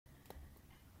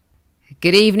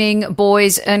Good evening,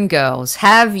 boys and girls.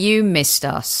 Have you missed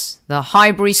us? The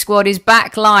Highbury squad is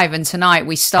back live, and tonight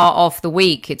we start off the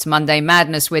week. It's Monday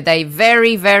Madness with a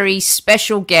very, very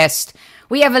special guest.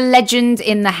 We have a legend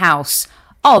in the house.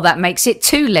 Oh, that makes it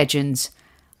two legends.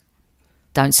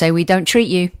 Don't say we don't treat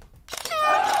you.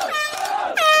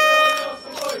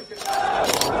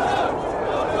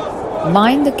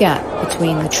 Mind the gap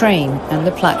between the train and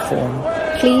the platform.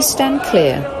 Please stand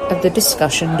clear of the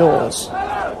discussion doors.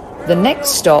 The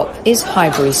next stop is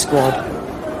Highbury Squad.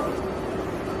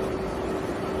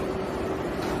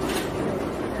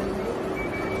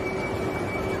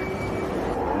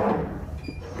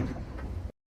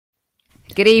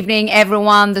 Good evening,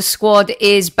 everyone. The squad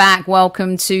is back.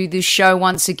 Welcome to the show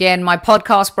once again. My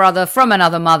podcast brother from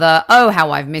another mother. Oh,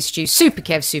 how I've missed you. Super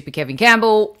Kevin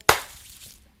Campbell.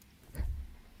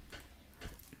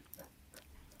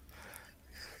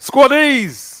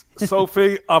 Squaddies!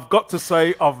 Sophie, I've got to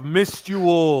say, I've missed you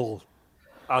all.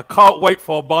 I can't wait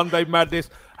for Monday Madness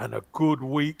and a good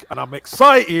week. And I'm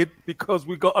excited because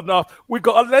we got a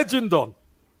legend on.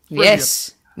 Brilliant.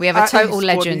 Yes, we have a total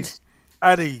legend.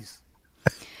 At ease.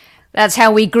 That's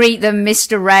how we greet them,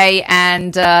 Mr. Ray,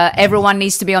 and everyone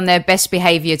needs to be on their best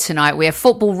behaviour tonight. We have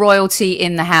football royalty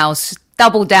in the house,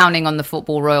 double downing on the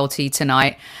football royalty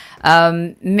tonight.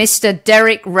 Mr.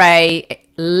 Derek Ray,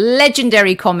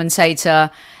 legendary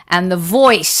commentator, and the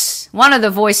voice, one of the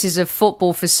voices of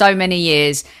football for so many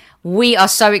years. We are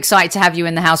so excited to have you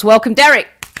in the house. Welcome, Derek.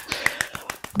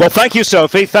 Well, thank you,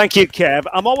 Sophie. Thank you, Kev.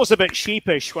 I'm always a bit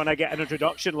sheepish when I get an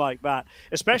introduction like that,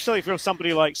 especially from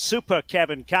somebody like Super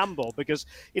Kevin Campbell, because,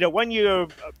 you know, when you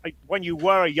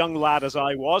were a young lad, as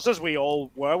I was, as we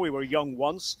all were, we were young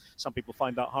once. Some people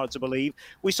find that hard to believe.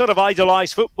 We sort of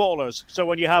idolize footballers. So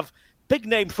when you have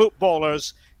big-name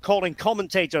footballers calling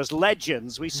commentators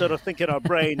legends, we sort of think in our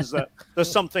brains that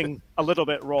there's something a little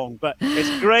bit wrong. But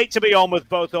it's great to be on with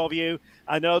both of you.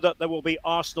 I know that there will be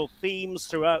Arsenal themes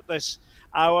throughout this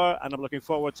hour, and I'm looking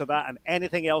forward to that and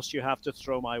anything else you have to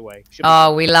throw my way.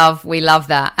 Oh, we love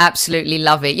that. Absolutely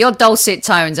love it. Your dulcet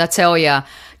tones, I tell you.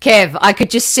 Kev, I could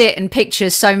just sit and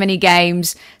picture so many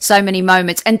games, so many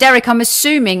moments. And Derek, I'm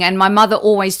assuming, and my mother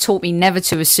always taught me never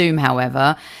to assume,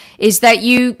 however, is that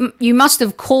you must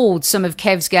have called some of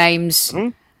Kev's games.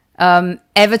 Mm-hmm.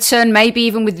 Everton, maybe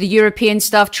even with the European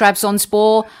stuff,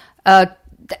 Trabzonspor.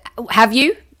 Have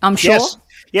you? I'm sure.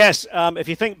 Yes. If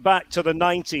you think back to the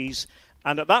 90s,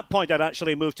 and at that point, I'd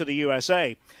actually moved to the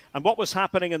USA. And what was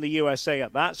happening in the USA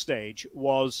at that stage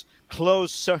was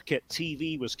closed circuit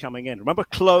TV was coming in. Remember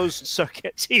closed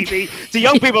circuit TV? To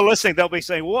young people listening, they'll be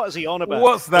saying, what is he on about?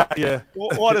 What's that? Yeah.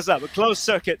 What is that? But closed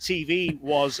circuit TV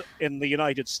was in the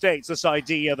United States. This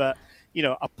idea that, you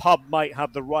know, a pub might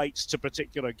have the rights to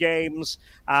particular games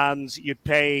and you'd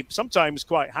pay sometimes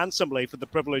quite handsomely for the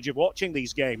privilege of watching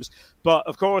these games. But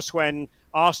of course, when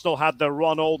Arsenal had their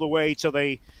run all the way to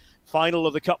the final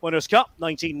of the Cup Winners' Cup,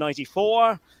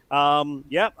 1994.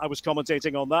 I was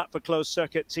commentating on that for closed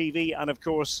circuit TV, and of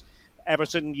course,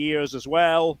 Everton years as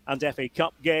well, and FA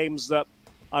Cup games that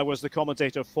I was the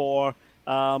commentator for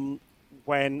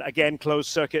when, again, closed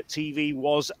circuit TV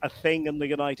was a thing in the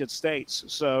United States.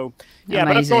 So, yeah,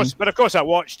 but of course, I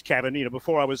watched Kevin. You know,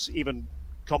 before I was even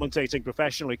commentating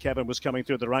professionally, Kevin was coming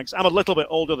through the ranks. I'm a little bit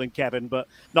older than Kevin, but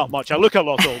not much. I look a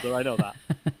lot older, I know that.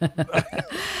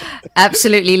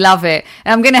 Absolutely love it.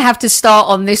 And I'm going to have to start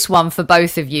on this one for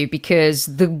both of you because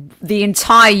the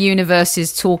entire universe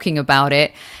is talking about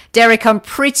it. Derek, I'm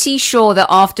pretty sure that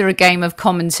after a game of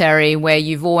commentary where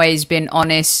you've always been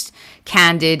honest,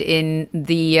 candid in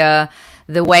the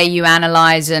way you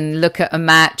analyze and look at a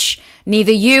match,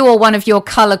 neither you or one of your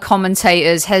color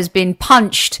commentators has been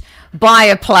punched by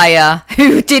a player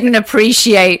who didn't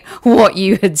appreciate what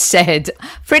you had said.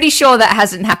 Pretty sure that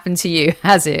hasn't happened to you,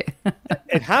 has it?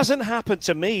 It hasn't happened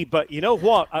to me, but you know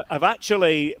what? I've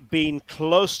actually been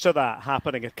close to that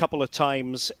happening a couple of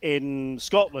times in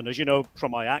Scotland, as you know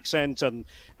from my accent, and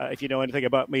if you know anything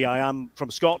about me, I am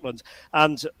from Scotland.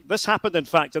 And this happened, in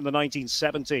fact, in the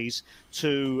 1970s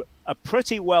to a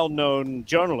pretty well-known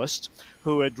journalist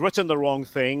who had written the wrong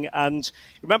thing. And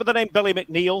remember the name Billy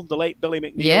McNeill, the late Billy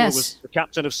McNeill, yes, who was the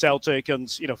captain of Celtic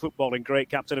and, you know, footballing great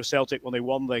captain of Celtic when they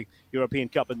won the European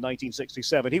Cup in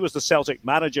 1967. He was the Celtic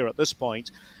manager at this point,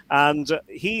 and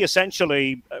he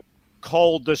essentially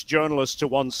called this journalist to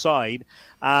one side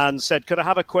and said, "Could I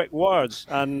have a quick word?"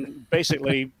 And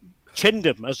basically chinned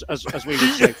him, as we would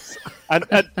say. And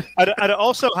it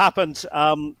also happened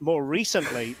more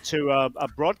recently to a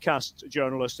broadcast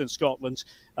journalist in Scotland,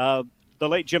 the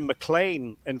late Jim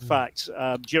McLean, in fact,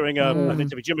 during an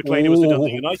interview. Jim McLean, who was the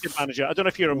Dundee United manager. I don't know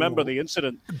if you remember the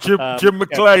incident. Jim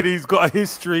McLean, he's got a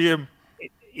history.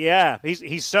 Yeah,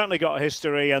 he's certainly got a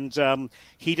history, and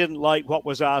he didn't like what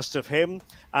was asked of him.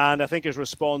 And I think his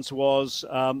response was,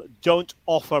 "Don't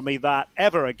offer me that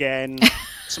ever again."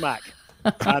 Smack.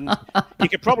 And you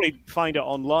could probably find it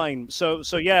online. So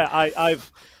yeah,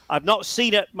 I've not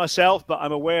seen it myself, but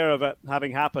I'm aware of it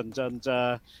having happened. And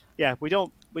yeah, we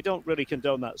don't really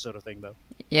condone that sort of thing, though.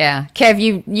 Yeah, Kev,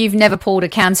 you've never pulled a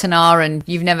Cantona, and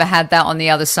you've never had that on the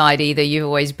other side either. You've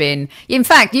always been. In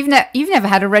fact, you've never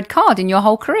had a red card in your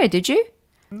whole career, did you?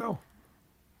 No.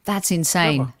 That's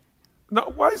insane. Never.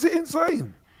 No, why is it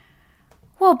insane?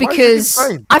 Well, because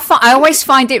I always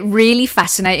find it really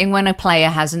fascinating when a player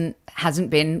hasn't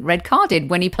been red carded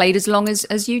when he played as long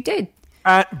as you did.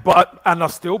 And I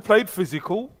still played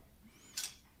physical.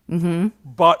 Mm-hmm.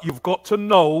 But you've got to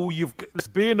know,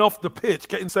 being off the pitch,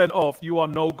 getting sent off, you are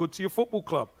no good to your football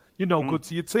club. You're no good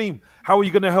to your team. How are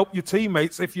you going to help your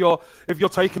teammates if you're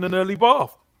taking an early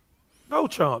bath? No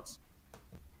chance.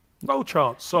 No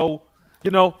chance. So,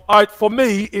 for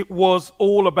me, it was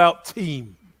all about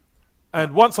team.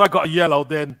 And once I got a yellow,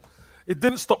 then it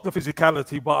didn't stop the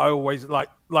physicality, but I always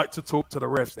like to talk to the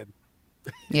refs then.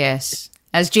 Yes.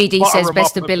 As GD says,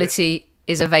 best ability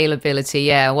is availability.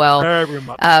 Yeah, well, very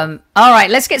much. All right,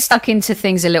 let's get stuck into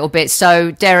things a little bit.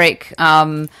 So, Derek,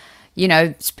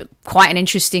 it's quite an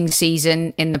interesting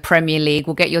season in the Premier League.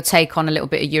 We'll get your take on a little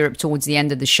bit of Europe towards the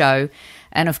end of the show.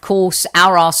 And of course,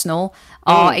 our Arsenal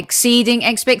are exceeding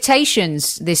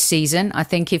expectations this season. I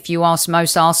think if you ask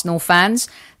most Arsenal fans,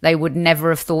 they would never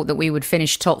have thought that we would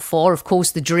finish top 4. Of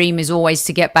course, the dream is always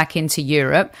to get back into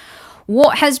Europe.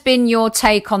 What has been your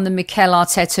take on the Mikel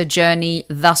Arteta journey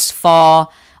thus far?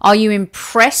 Are you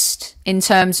impressed in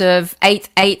terms of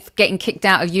 8th, getting kicked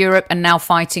out of Europe and now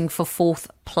fighting for 4th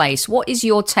place? What is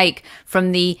your take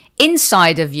from the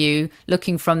inside of you,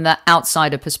 looking from the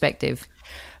outsider perspective?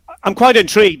 I'm quite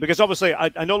intrigued because obviously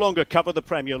I no longer cover the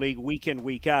Premier League week in,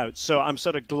 week out. So I'm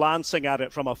sort of glancing at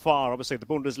it from afar. Obviously, the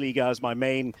Bundesliga is my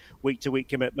main week-to-week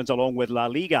commitment along with La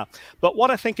Liga. But what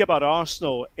I think about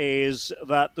Arsenal is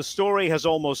that the story has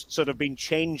almost sort of been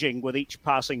changing with each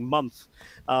passing month.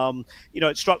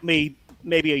 It struck me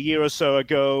maybe a year or so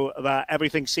ago that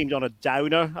everything seemed on a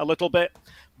downer a little bit.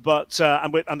 But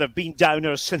and there have been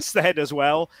downers since then as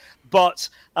well. But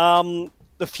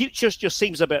the future just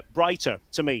seems a bit brighter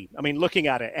to me. I mean, looking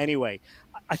at it anyway.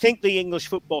 I think the English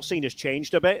football scene has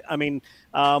changed a bit. I mean,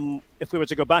 if we were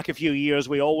to go back a few years,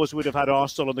 we always would have had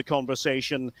Arsenal in the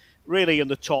conversation, really in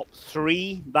the top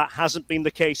 3. That hasn't been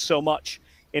the case so much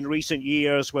in recent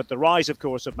years, with the rise, of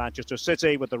course, of Manchester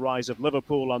City, with the rise of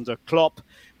Liverpool under Klopp,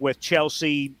 with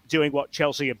Chelsea doing what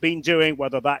Chelsea have been doing,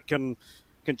 whether that can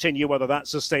continue, whether that's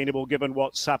sustainable given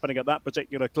what's happening at that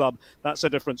particular club, that's a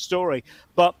different story.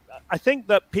 But I think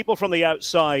that people from the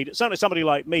outside, certainly somebody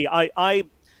like me, I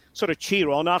sort of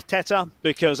cheer on Arteta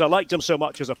because I liked him so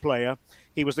much as a player.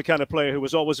 He was the kind of player who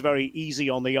was always very easy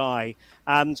on the eye.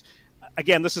 And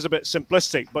again, this is a bit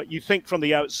simplistic, but you think from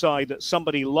the outside that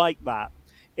somebody like that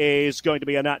is going to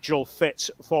be a natural fit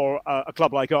for a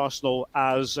club like Arsenal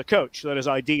as a coach, that his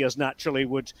ideas naturally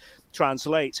would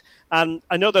translate. And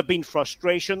I know there have been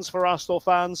frustrations for Arsenal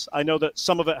fans. I know that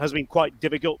some of it has been quite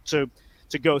difficult to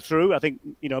go through. I think,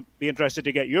 be interested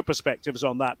to get your perspectives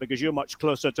on that because you're much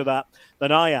closer to that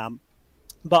than I am.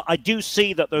 But I do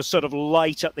see that there's sort of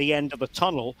light at the end of the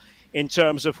tunnel in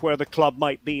terms of where the club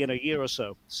might be in a year or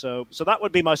so. So that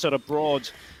would be my sort of broad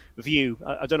view.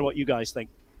 I don't know what you guys think.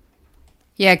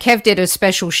 Yeah, Kev did a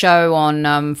special show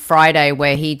on Friday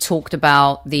where he talked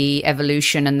about the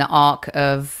evolution and the arc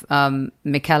of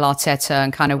Mikel Arteta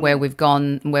and kind of where we've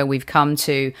gone, where we've come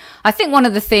to. I think one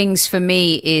of the things for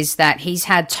me is that he's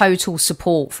had total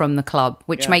support from the club,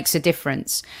 which makes a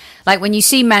difference. Like when you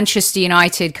see Manchester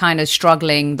United kind of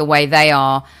struggling the way they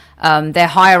are, their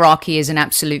hierarchy is an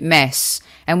absolute mess.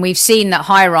 And we've seen that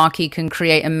hierarchy can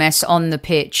create a mess on the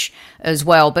pitch as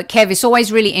well. But Kev, it's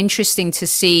always really interesting to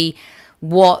see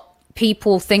what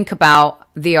people think about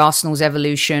the Arsenal's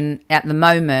evolution at the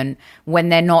moment when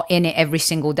they're not in it every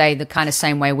single day, the kind of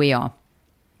same way we are.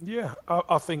 Yeah,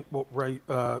 I think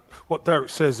what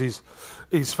Derek says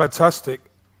is fantastic.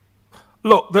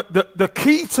 Look, the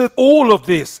key to all of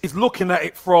this is looking at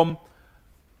it from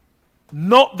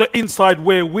not the inside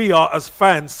where we are as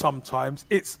fans sometimes.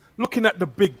 It's looking at the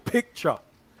big picture.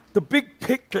 The big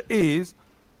picture is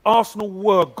Arsenal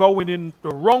were going in the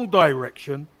wrong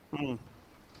direction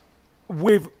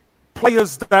with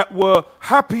players that were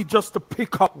happy just to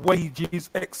pick up wages,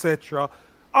 etc.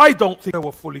 I don't think they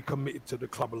were fully committed to the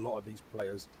club, a lot of these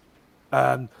players.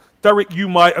 Derek, you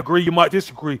might agree, you might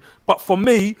disagree. But for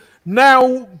me,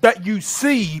 now that you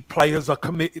see players are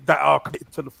committed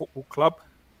to the football club,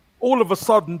 all of a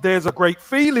sudden there's a great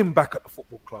feeling back at the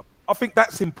football club. I think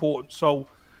that's important. So,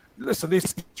 listen,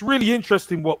 it's really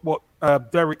interesting what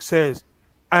Derek says.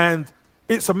 And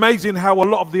it's amazing how a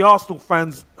lot of the Arsenal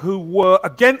fans who were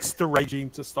against the regime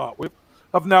to start with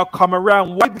have now come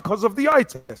around. Why? Because of the eye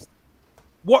test.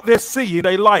 What they're seeing,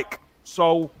 they like.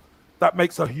 So that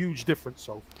makes a huge difference.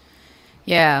 So,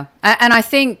 yeah. And I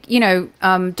think,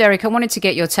 Derek, I wanted to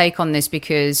get your take on this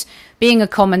because being a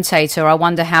commentator, I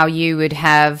wonder how you would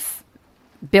have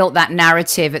built that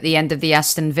narrative at the end of the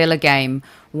Aston Villa game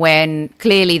when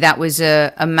clearly that was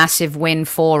a massive win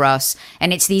for us.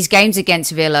 And it's these games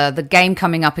against Villa, the game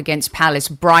coming up against Palace,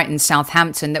 Brighton,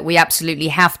 Southampton, that we absolutely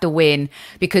have to win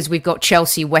because we've got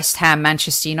Chelsea, West Ham,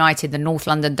 Manchester United, the North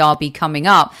London derby coming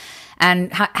up.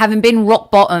 And having been rock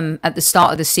bottom at the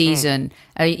start of the season,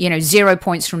 0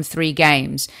 points from 3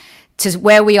 games, to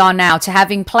where we are now, to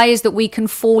having players that we can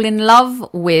fall in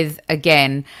love with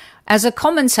again. As a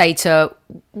commentator,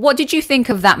 what did you think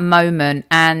of that moment?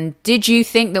 And did you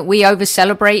think that we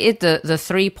over-celebrated the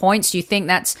 3 points? Do you think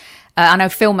that's... I know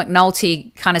Phil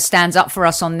McNulty kind of stands up for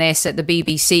us on this at the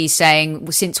BBC,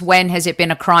 saying, since when has it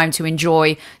been a crime to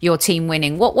enjoy your team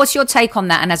winning? What's your take on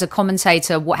that? And as a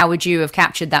commentator, how would you have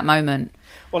captured that moment?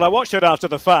 Well, I watched it after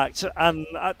the fact, and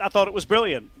I thought it was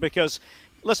brilliant because,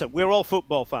 listen, we're all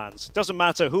football fans. It doesn't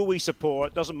matter who we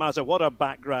support, doesn't matter what our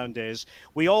background is.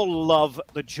 We all love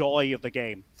the joy of the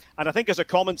game. And I think as a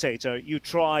commentator, you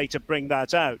try to bring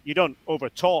that out. You don't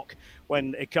over-talk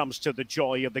when it comes to the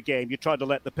joy of the game. You try to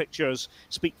let the pictures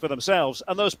speak for themselves.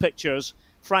 And those pictures,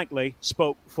 frankly,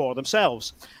 spoke for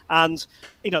themselves. And,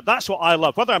 that's what I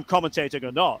love, whether I'm commentating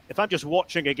or not. If I'm just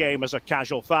watching a game as a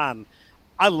casual fan,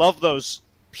 I love those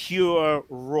pure,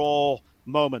 raw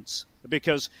moments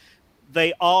because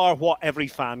they are what every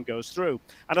fan goes through.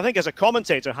 And I think as a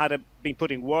commentator, had I been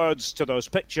putting words to those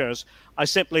pictures, I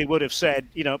simply would have said,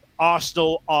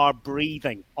 Arsenal are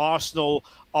breathing. Arsenal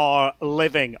are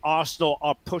living. Arsenal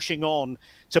are pushing on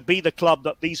to be the club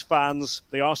that these fans,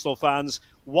 the Arsenal fans,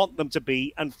 want them to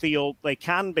be and feel they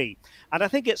can be. And I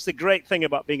think it's the great thing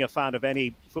about being a fan of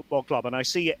any football club, and I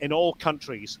see it in all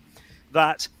countries,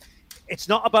 that it's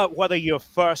not about whether you're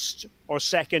first or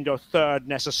second or third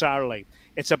necessarily.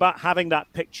 It's about having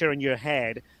that picture in your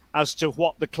head as to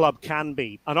what the club can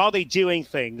be. And are they doing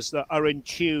things that are in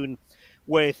tune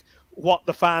with what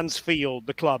the fans feel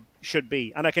the club should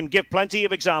be? And I can give plenty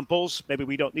of examples. Maybe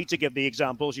we don't need to give the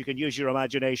examples. You can use your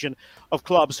imagination of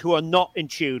clubs who are not in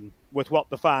tune with what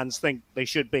the fans think they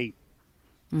should be.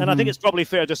 Mm-hmm. And I think it's probably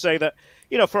fair to say that,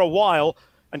 for a while,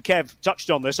 and Kev touched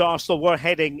on this, Arsenal were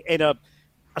heading in a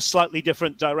slightly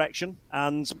different direction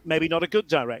and maybe not a good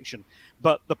direction.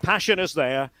 But the passion is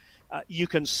there. You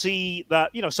can see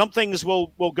that, some things will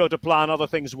go to plan, other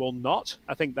things will not.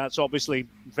 I think that's obviously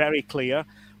very clear.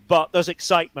 But there's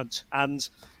excitement. And,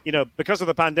 because of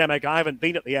the pandemic, I haven't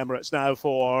been at the Emirates now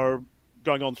for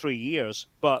going on 3 years.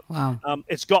 But wow.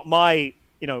 It's got my,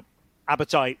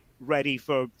 appetite ready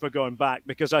for going back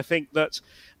because I think that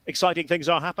exciting things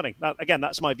are happening. Again,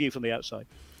 that's my view from the outside.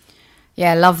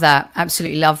 Yeah, love that.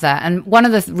 Absolutely love that. And one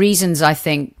of the reasons I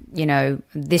think,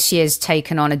 this year's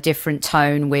taken on a different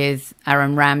tone with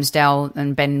Aaron Ramsdale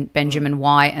and Benjamin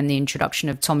White and the introduction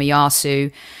of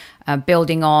Tomiyasu,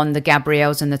 building on the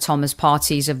Gabriels and the Thomas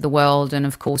Parties of the world. And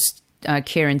of course,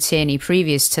 Kieran Tierney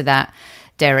previous to that,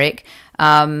 Derek.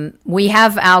 We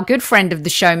have our good friend of the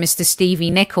show, Mr.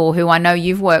 Stevie Nicol, who I know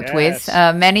you've worked with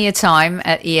many a time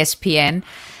at ESPN.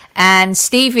 And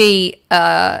Stevie,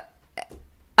 I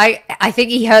think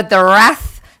he heard the wrath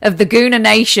of the Gooner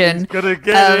Nation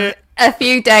a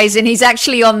few days, and he's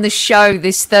actually on the show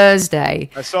this Thursday.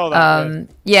 I saw that.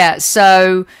 Yeah,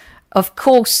 so of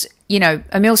course,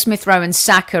 Emile Smith-Rowe and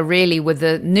Saka really were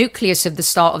the nucleus of the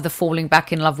start of the falling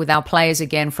back in love with our players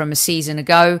again from a season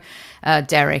ago,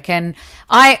 Derek. And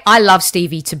I love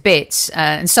Stevie to bits,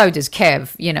 and so does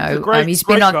Kev.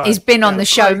 He's been on the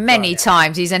show many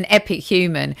times. He's an epic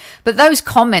human. But those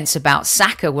comments about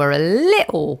Saka were a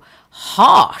little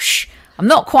harsh. I'm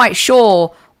not quite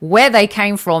sure where they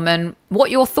came from and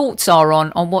what your thoughts are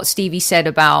on what Stevie said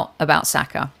about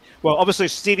Saka. Well, obviously,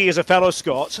 Stevie is a fellow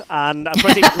Scot and a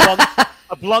pretty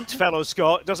blunt fellow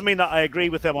Scot. It doesn't mean that I agree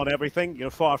with him on everything,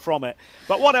 far from it.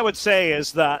 But what I would say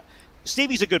is that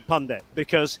Stevie's a good pundit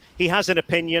because he has an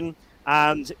opinion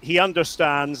and he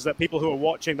understands that people who are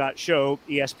watching that show,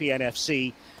 ESPN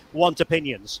FC, want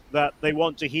opinions, that they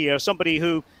want to hear somebody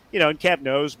who, and Kev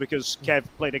knows because Kev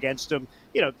played against him,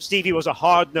 Stevie was a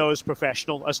hard-nosed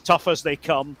professional, as tough as they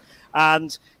come.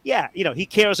 And, he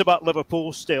cares about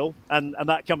Liverpool still, and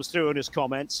that comes through in his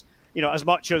comments. as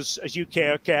much as you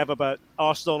care, Kev, about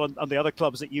Arsenal and the other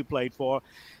clubs that you played for,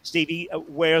 Stevie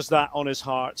wears that on his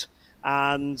heart,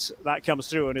 and that comes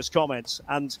through in his comments.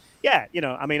 And yeah,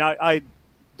 I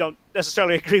don't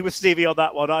necessarily agree with Stevie on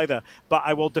that one either, but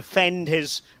I will defend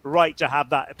his right to have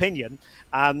that opinion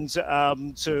and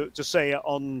to say it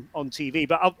on TV.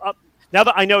 But now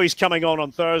that I know he's coming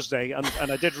on Thursday, and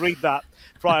I did read that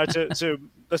prior to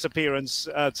this appearance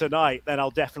tonight, then I'll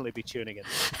definitely be tuning in.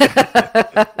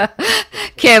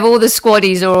 Kev, all the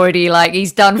squaddies are already like,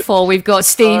 he's done for. We've got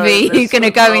Stevie who's going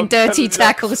to go in dirty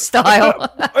tackle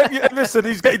style. Listen,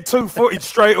 he's getting 2-footed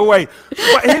straight away.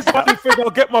 But here's the funny thing,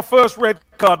 I'll get my first red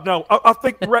card now. I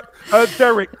think,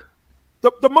 Derek,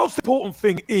 the most important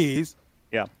thing is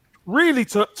really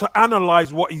to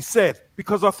analyse what he said,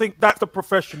 because I think that's the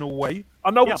professional way. I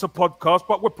know it's a podcast,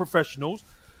 but we're professionals.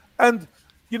 And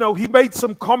he made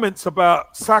some comments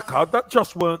about Saka that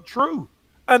just weren't true.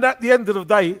 And at the end of the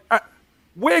day,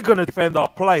 we're going to defend our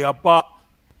player, but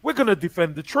we're going to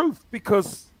defend the truth,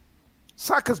 because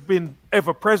Saka's been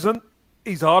ever present.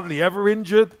 He's hardly ever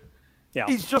injured. Yeah.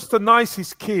 He's just the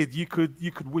nicest kid you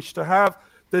could wish to have.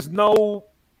 There's nothing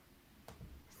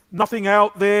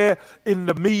out there in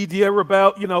the media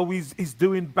about, he's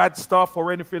doing bad stuff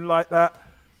or anything like that.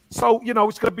 So,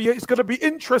 it's going to be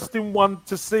interesting one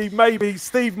to see. Maybe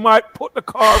Steve might put the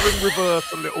car in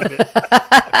reverse a little bit.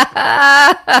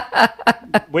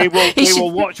 we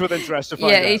will watch with interest to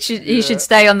find out. He should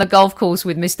stay on the golf course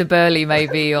with Mr. Burley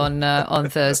maybe on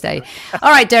Thursday.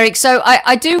 All right, Derek. So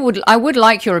I would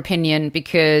like your opinion,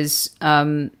 because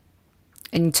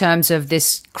in terms of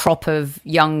this crop of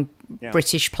young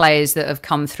British players that have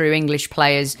come through, English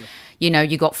players.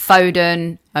 You got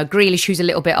Foden, Grealish, who's a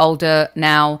little bit older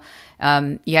now.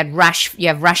 You have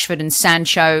Rashford and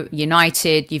Sancho,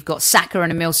 United. You've got Saka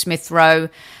and Emile Smith-Rowe,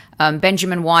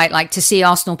 Benjamin White. Like, to see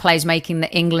Arsenal players making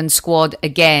the England squad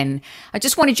again. I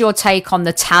just wanted your take on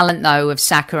the talent, though, of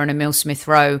Saka and Emile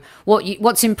Smith-Rowe.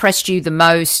 What's impressed you the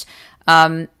most?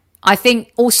 I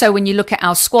think also when you look at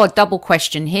our squad, double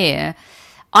question here,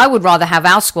 I would rather have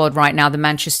our squad right now than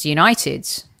Manchester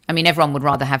United's. I mean, everyone would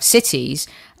rather have City's,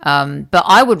 but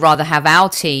I would rather have our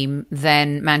team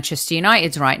than Manchester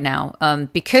United's right now,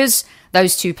 because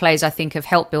those two players, I think, have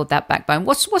helped build that backbone.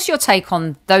 What's your take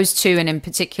on those two, and in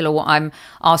particular what I'm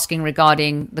asking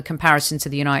regarding the comparison to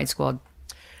the United squad?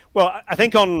 Well, I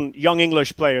think on young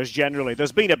English players generally,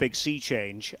 there's been a big sea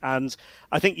change, and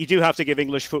I think you do have to give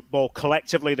English football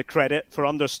collectively the credit for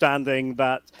understanding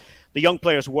that the young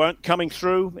players weren't coming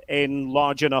through in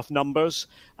large enough numbers.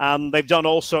 They've done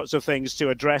all sorts of things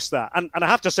to address that. And I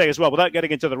have to say as well, without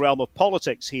getting into the realm of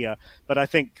politics here, but I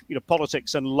think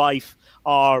politics and life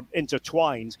are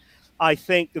intertwined. I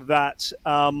think that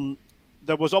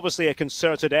there was obviously a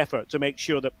concerted effort to make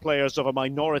sure that players of a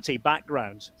minority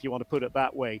background, if you want to put it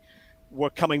that way, were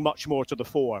coming much more to the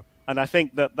fore. And I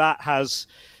think that has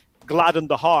gladdened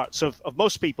the hearts of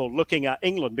most people looking at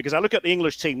England, because I look at the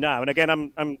English team now, and again,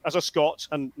 I'm as a Scot,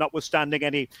 and notwithstanding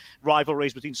any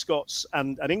rivalries between Scots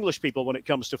and English people when it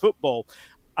comes to football,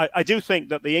 I do think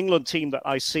that the England team that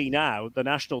I see now, the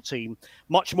national team,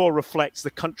 much more reflects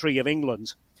the country of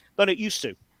England than it used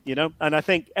to. And I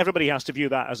think everybody has to view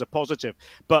that as a positive.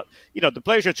 But, the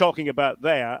players you're talking about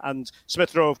there, and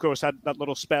Smith-Rowe, of course, had that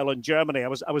little spell in Germany. I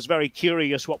was very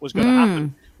curious what was going to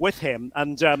happen with him.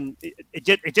 And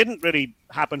it didn't really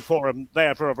happen for him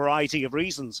there for a variety of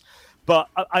reasons. But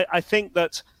I think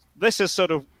that this is sort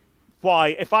of why,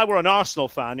 if I were an Arsenal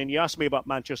fan and you asked me about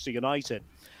Manchester United,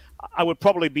 I would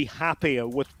probably be happier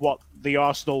with what the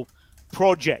Arsenal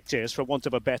project is, for want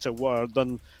of a better word,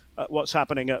 than what's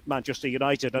happening at Manchester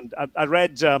United. And I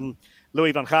read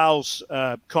Louis van Gaal's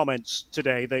comments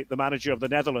today, the manager of the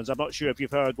Netherlands. I'm not sure if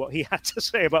you've heard what he had to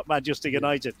say about Manchester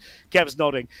United. Kev's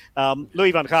nodding.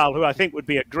 Louis van Gaal, who I think would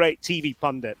be a great TV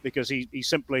pundit, because he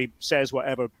simply says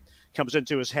whatever comes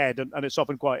into his head, and it's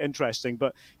often quite interesting.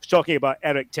 But he's talking about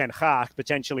Erik ten Hag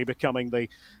potentially becoming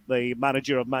the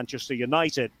manager of Manchester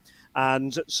United,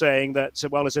 and saying that,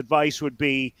 well, his advice would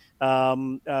be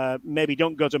maybe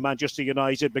don't go to Manchester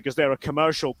United because they're a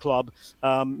commercial club.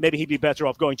 Maybe he'd be better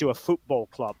off going to a football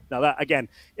club. Now, that, again,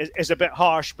 is a bit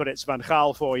harsh, but it's Van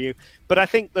Gaal for you. But I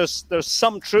think there's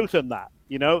some truth in that,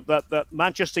 that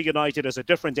Manchester United is a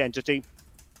different entity,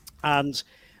 and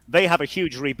they have a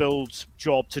huge rebuild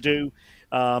job to do.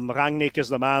 Rangnick is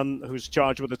the man who's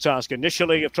charged with the task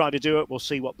initially of trying to do it. We'll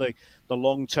see what the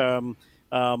long-term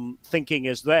thinking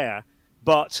is there.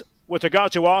 But with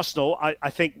regard to Arsenal, I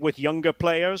think with younger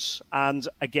players, and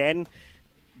again,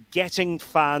 getting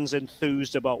fans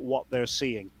enthused about what they're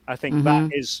seeing. I think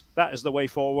that is the way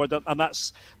forward, and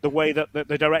that's the way that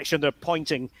the direction they're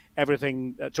pointing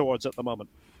everything towards at the moment.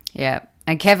 Yeah.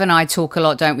 And Kev and I talk a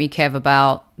lot, don't we, Kev,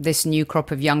 about this new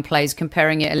crop of young players,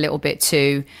 comparing it a little bit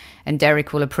to, and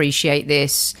Derek will appreciate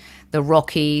this, the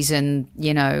Rockies and,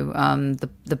 you know,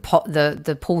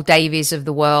 the Paul Davies of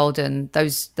the world, and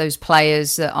those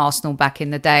players at Arsenal back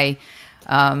in the day,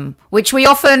 which we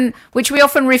often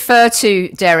refer to,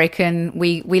 Derek, and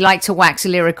we like to wax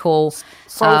lyrical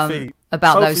Sophie,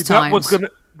 about those times.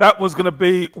 That was gonna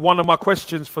be one of my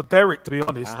questions for Derek, to be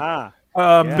honest.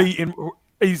 Meeting.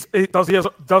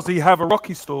 Does he have a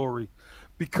Rocky story?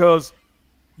 Because,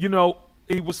 you know,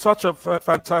 he was such a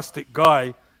fantastic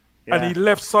guy, and he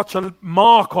left such a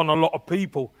mark on a lot of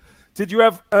people. Did you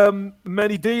have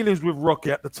many dealings with Rocky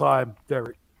at the time,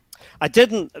 Derek? I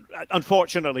didn't,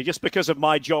 unfortunately, just because of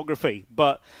my geography.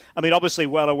 But I mean, obviously,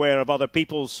 well aware of other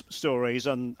people's stories,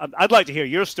 and I'd like to hear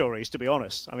your stories, to be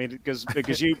honest. I mean,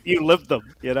 because you lived them,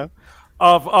 you know.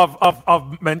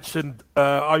 I've mentioned.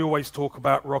 I always talk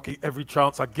about Rocky every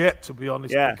chance I get, to be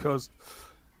honest, because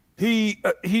he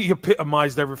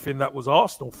epitomized everything that was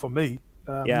Arsenal for me.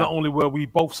 Not only were we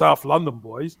both South London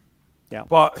boys,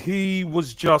 but he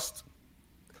was just,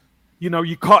 you know,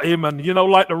 you cut him, and you know,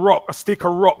 like the rock, a stick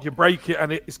of rock, you break it,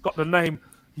 and it's got the name.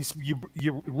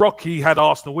 Rocky had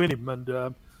Arsenal in him, and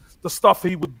the stuff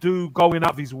he would do, going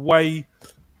out of his way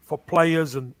for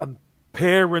players and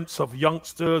parents of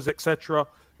youngsters, etc.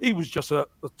 He was just a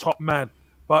top man.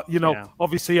 But, you know,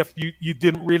 obviously, if you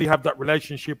didn't really have that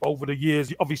relationship over the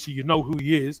years, obviously you know who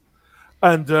he is.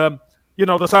 And, you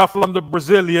know, the South London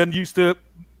Brazilian used to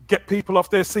get people off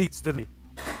their seats, didn't he?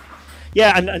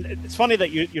 Yeah, and it's funny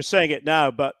that you're saying it now,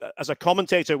 but as a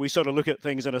commentator, we sort of look at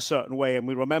things in a certain way, and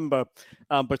we remember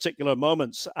particular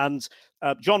moments. And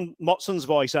John Motson's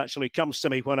voice actually comes to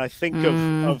me when I think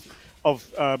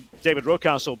of David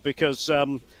Rocastle, because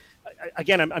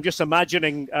again, I'm just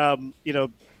imagining, you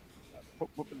know,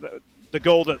 the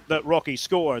goal that Rocky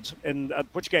scored in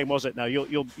which game was it? Now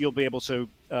you'll be able to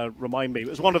remind me. It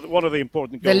was one of the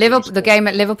important goals. The game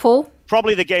at Liverpool.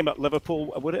 Probably the game at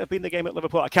Liverpool. Would it have been the game at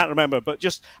Liverpool? I can't remember, but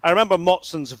I remember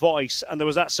Motson's voice, and there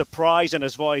was that surprise in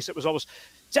his voice. It was always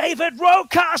David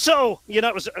Rocastle. You know,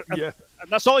 it was, and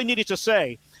that's all he needed to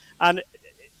say. And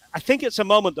I think it's a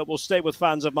moment that will stay with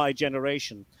fans of my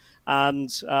generation. And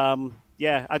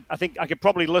I think I could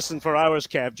probably listen for hours,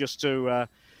 Kev, just to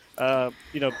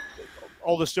you know,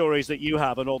 all the stories that you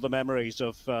have and all the memories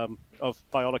of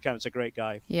by all accounts, a great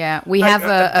guy. Yeah, we have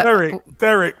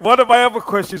Derek, one of my other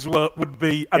questions would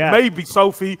be, and maybe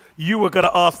Sophie, you were going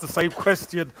to ask the same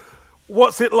question.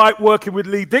 What's it like working with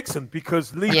Lee Dixon?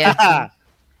 Because Lee Dixon,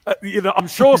 you know, I'm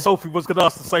sure Sophie was going to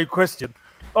ask the same question.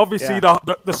 Obviously, the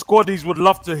squaddies would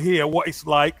love to hear what it's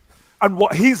like and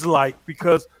what he's like,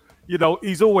 because, you know,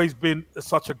 he's always been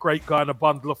such a great guy and a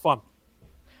bundle of fun.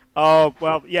 Oh,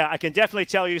 well, yeah, I can definitely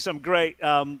tell you some great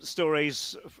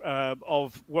stories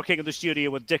of working in the studio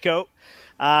with Dicko.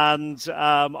 And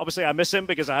obviously I miss him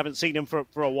because I haven't seen him for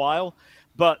a while.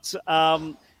 But,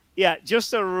 yeah,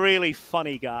 just a really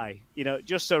funny guy, you know,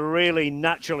 just a really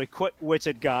naturally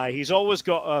quick-witted guy. He's always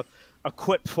got a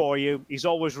quip for you. He's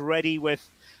always ready with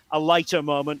a lighter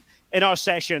moment. In our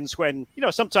sessions when, you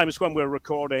know, sometimes when we're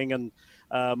recording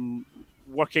and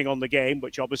working on the game,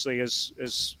 which obviously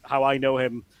is how I know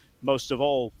him most of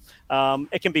all,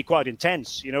 it can be quite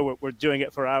intense. You know, we're doing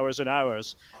it for hours and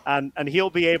hours, and he'll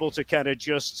be able to kind of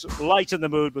just lighten the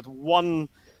mood with one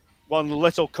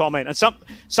little comment. And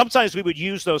sometimes we would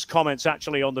use those comments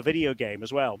actually on the video game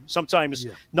as well. Sometimes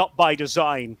not by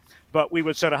design, but we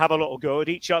would sort of have a little go at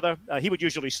each other. He would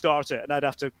usually start it, and I'd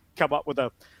have to come up with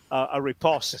a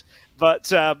riposte.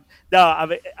 But no, I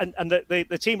mean, and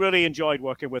the team really enjoyed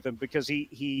working with him because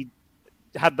he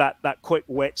had that quick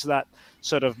wit, that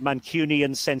sort of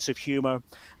Mancunian sense of humor,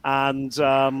 and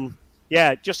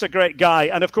just a great guy.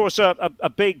 And of course, a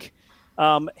big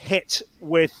hit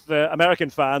with American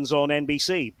fans on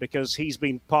NBC, because he's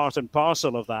been part and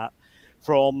parcel of that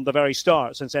from the very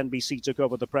start, since NBC took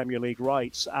over the Premier League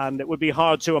rights. And it would be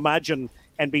hard to imagine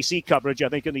NBC coverage, I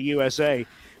think, in the USA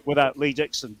without Lee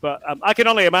Dixon. But I can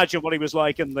only imagine what he was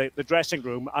like in the dressing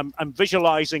room. I'm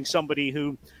visualizing somebody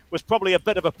who was probably a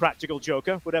bit of a practical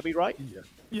joker. Would that be right? Yeah.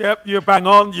 Yep, you're bang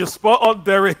on. You're spot on,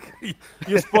 Derek.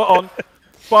 You're spot on.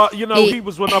 But, you know, he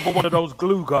was another one of those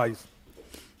glue guys.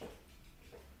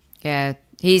 Yeah,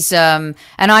 he's... and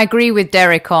I agree with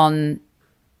Derek on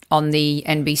the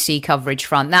NBC coverage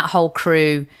front. That whole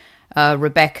crew...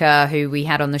 Rebecca, who we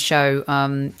had on the show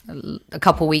a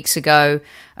couple weeks ago,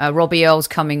 Robbie Earle's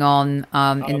coming on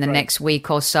in the next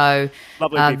week or so.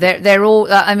 They're all.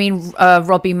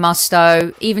 Robbie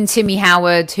Mustoe, even Timmy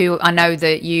Howard, who I know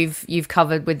that you've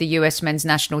covered with the US men's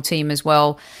national team as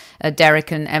well.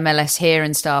 Derek and MLS here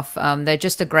and stuff. They're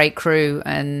just a great crew,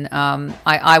 and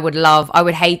I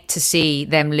would hate to see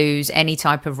them lose any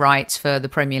type of rights for the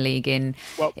Premier League in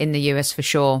the US for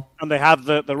sure. And they have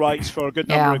the rights for a good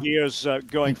number of years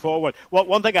going forward. Well,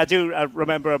 one thing I do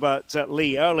remember about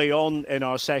Lee early on in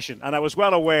our session, and I was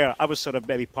well aware, I was sort of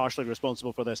maybe partially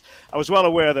responsible for this. I was well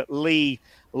aware that Lee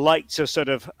liked to sort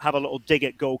of have a little dig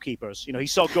at goalkeepers. He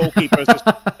saw goalkeepers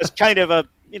as kind of a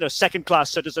second-class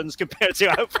citizens compared to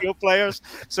outfield players.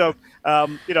 So,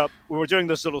 we were doing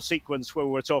this little sequence where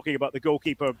we were talking about the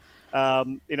goalkeeper,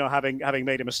 having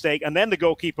made a mistake, and then the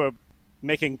goalkeeper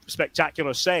making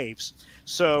spectacular saves.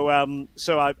 So,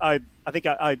 I think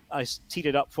I teed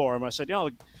it up for him. I said,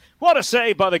 what a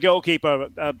save by the goalkeeper,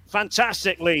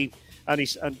 fantastically. And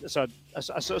so I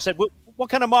sort of said, what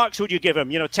kind of marks would you give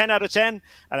him? 10 out of 10?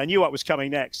 And I knew what was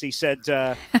coming next. He said,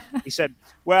 yeah,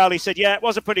 it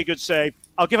was a pretty good save.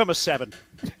 I'll give him a 7.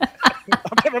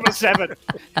 I'll give him a 7.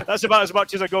 That's about as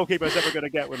much as a goalkeeper is ever going to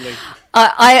get with Lee.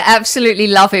 I absolutely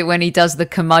love it when he does the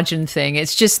curmudgeon thing.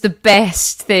 It's just the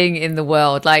best thing in the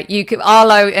world. Like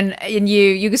Arlo and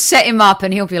you could set him up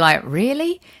and he'll be like,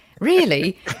 really?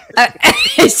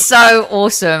 It's so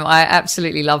awesome. I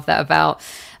absolutely love that about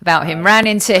him. Ran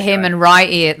into him and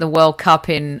Righty at the World Cup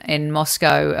in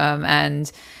Moscow,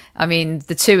 and I mean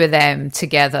the two of them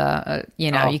together.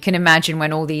 You can imagine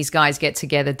when all these guys get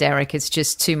together, Derek. It's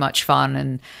just too much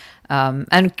fun,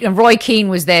 and Roy Keane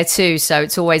was there too. So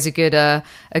it's always a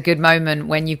good moment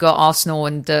when you've got Arsenal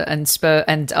and Spurs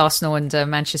and Arsenal and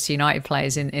Manchester United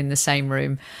players in the same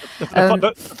room.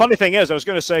 The funny thing is, I was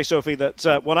going to say, Sophie,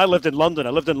 that when I lived in London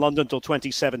till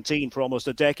 2017 for almost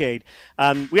a decade,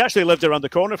 and we actually lived around the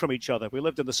corner from each other. We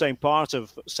lived in the same part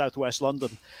of southwest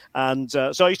London, and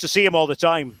so I used to see him all the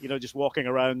time. Just walking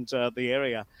around the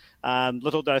area. And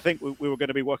little did I think we were going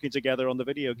to be working together on the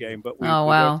video game, but we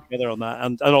worked together on that,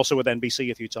 and also with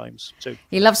NBC a few times too.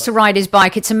 He loves to ride his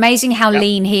bike. It's amazing how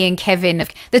lean he and Kevin,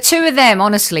 the two of them,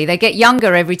 honestly, they get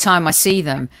younger every time I see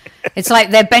them. It's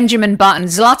like they're Benjamin Button.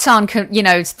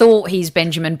 Zlatan, thought he's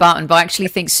Benjamin Button, but I actually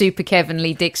think Super Kevin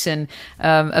Lee Dixon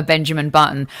are Benjamin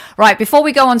Button. Right, before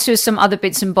we go on to some other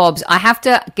bits and bobs, I have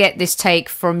to get this take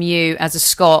from you as a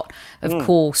Scot, of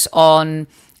course, on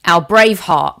our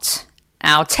Braveheart.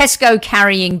 Our Tesco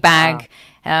carrying bag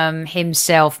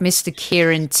himself, Mr.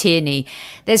 Kieran Tierney.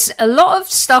 There's a lot of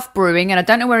stuff brewing, and I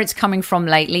don't know where it's coming from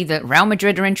lately, that Real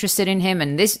Madrid are interested in him.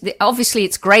 And obviously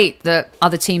it's great that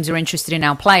other teams are interested in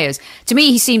our players. To me,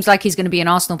 he seems like he's going to be an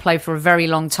Arsenal player for a very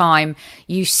long time.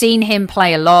 You've seen him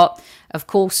play a lot. Of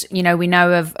course, we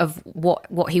know of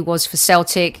what he was for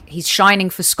Celtic. He's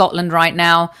shining for Scotland right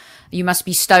now. You must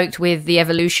be stoked with the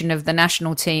evolution of the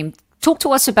national team. Talk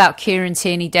to us about Kieran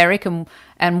Tierney, Derek,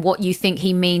 and what you think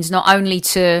he means not only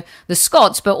to the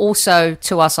Scots, but also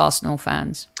to us Arsenal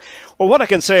fans. Well, what I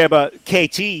can say about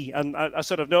KT, and I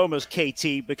sort of know him as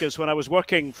KT because when I was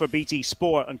working for BT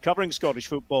Sport and covering Scottish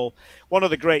football, one of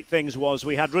the great things was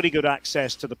we had really good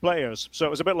access to the players. So it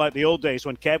was a bit like the old days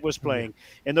when Kev was playing.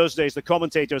 In those days, the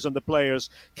commentators and the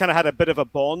players kind of had a bit of a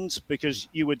bond because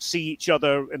you would see each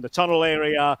other in the tunnel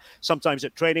area, sometimes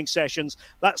at training sessions.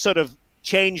 That sort of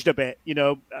changed a bit,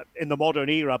 in the modern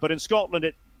era. But in Scotland,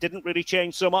 it didn't really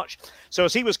change so much. So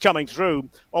as he was coming through,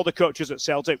 all the coaches at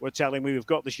Celtic were telling me, we've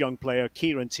got this young player,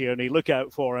 Kieran Tierney, look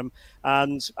out for him.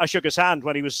 And I shook his hand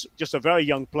when he was just a very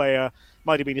young player,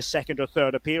 might have been his second or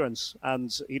third appearance,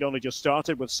 and he'd only just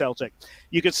started with Celtic.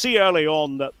 You could see early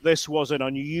on that this was an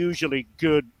unusually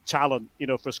good talent,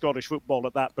 for Scottish football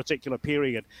at that particular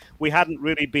period. We hadn't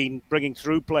really been bringing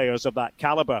through players of that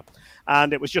caliber.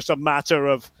 And it was just a matter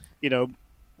of,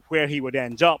 where he would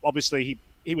end up. Obviously,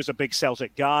 he was a big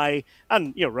Celtic guy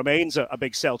and, remains a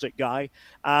big Celtic guy.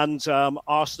 And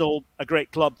Arsenal, a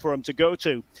great club for him to go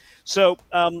to. So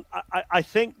I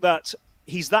think that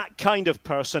he's that kind of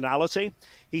personality.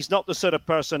 He's not the sort of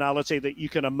personality that you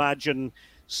can imagine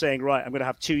saying, right, I'm going to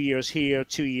have 2 years here,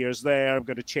 2 years there. I'm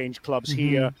going to change clubs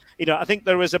here. I think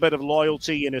there is a bit of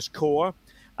loyalty in his core.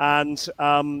 And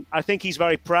I think he's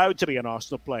very proud to be an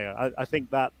Arsenal player. I think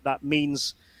that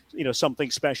means something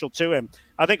special to him.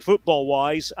 I think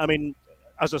football-wise,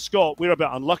 as a Scot, we're a bit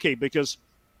unlucky because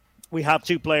we have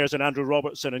two players in Andrew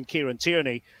Robertson and Kieran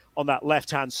Tierney on that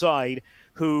left-hand side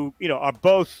who, are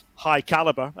both high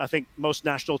caliber. I think most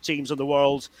national teams in the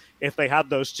world, if they had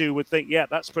those two, would think, yeah,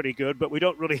 that's pretty good, but we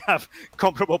don't really have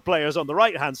comparable players on the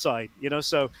right-hand side,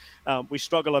 so we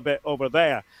struggle a bit over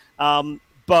there.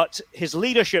 But his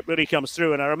leadership really comes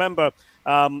through. And I remember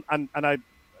And I,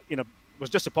 was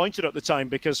disappointed at the time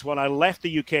because when I left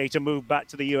the UK to move back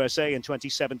to the USA in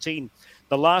 2017,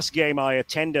 the last game I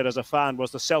attended as a fan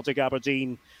was the Celtic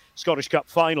Aberdeen Scottish Cup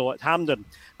final at Hampden.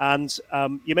 And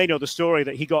you may know the story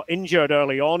that he got injured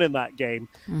early on in that game,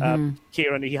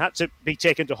 Kieran. He had to be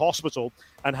taken to hospital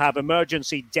and have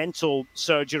emergency dental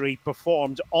surgery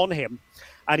performed on him.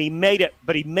 And he made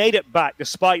it back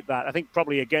despite that. I think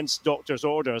probably against doctor's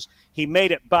orders. He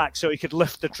made it back so he could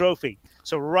lift the trophy.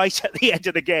 So right at the end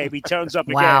of the game, he turns up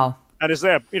again and is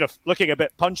there, looking a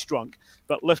bit punch drunk,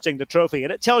 but lifting the trophy.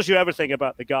 And it tells you everything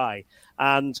about the guy.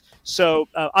 And so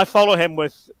I follow him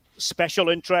with special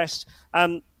interest.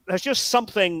 And there's just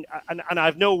something, and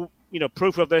I've no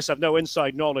proof of this, I've no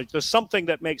inside knowledge. There's something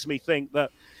that makes me think that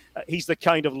he's the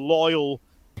kind of loyal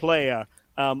player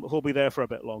who'll be there for a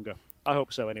bit longer. I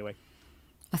hope so, anyway.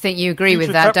 I think you agree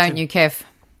with that, don't you, Kev?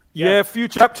 Yeah,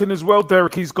 future captain as well,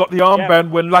 Derek. He's got the armband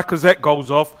when Lacazette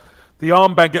goes off. The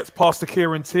armband gets passed to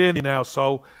Kieran Tierney now.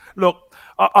 So, look,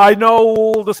 I know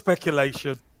all the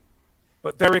speculation,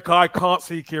 but Derek, I can't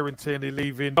see Kieran Tierney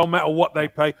leaving, no matter what they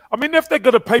pay. I mean, if they're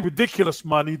going to pay ridiculous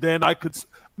money, then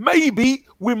maybe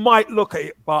we might look at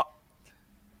it, but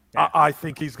I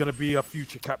think he's going to be a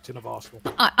future captain of Arsenal.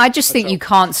 I just think you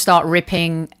can't start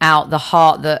ripping out the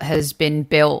heart that has been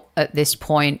built at this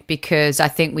point, because I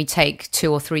think we take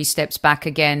 2 or 3 steps back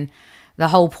again. The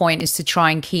whole point is to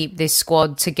try and keep this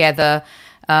squad together,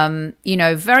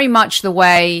 very much the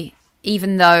way,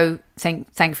 even though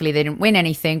thankfully they didn't win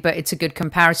anything, but it's a good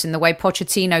comparison, the way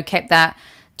Pochettino kept that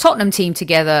Tottenham team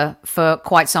together for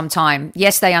quite some time.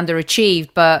 Yes, they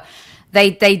underachieved, but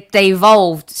They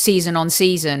evolved season on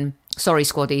season. Sorry,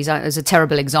 squaddies. As a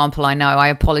terrible example, I know. I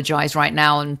apologise right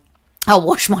now, and I'll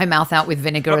wash my mouth out with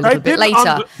vinegar a little bit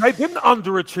later. They didn't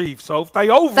underachieve, so they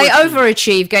overachieved. They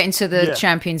overachieved, getting to the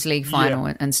Champions League final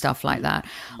and stuff like that.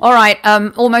 All right,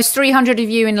 almost 300 of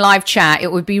you in live chat.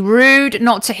 It would be rude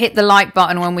not to hit the like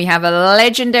button when we have a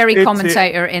legendary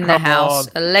commentator in the house,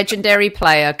 a legendary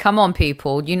player. Come on,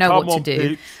 people. You know what to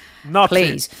do.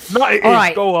 Please. All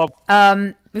right. Go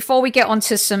on. Before we get on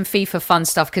to some FIFA fun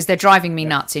stuff, because they're driving me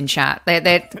nuts in chat.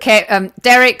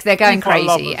 Derek, they're going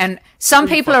crazy. And some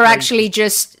people are actually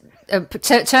just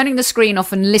turning the screen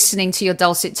off and listening to your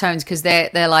dulcet tones, because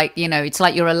they're like, it's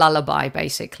like you're a lullaby,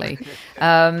 basically.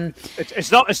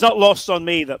 It's not lost on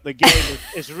me that the game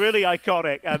is really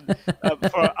iconic, and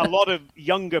for a lot of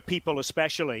younger people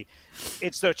especially,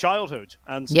 it's their childhood.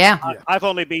 And I've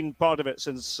only been part of it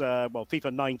since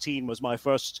FIFA 19 was my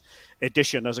first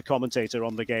edition as a commentator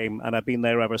on the game, and I've been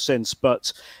there ever since.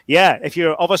 But if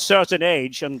you're of a certain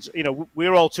age, and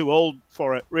we're all too old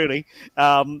for it, really.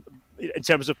 In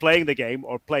terms of playing the game,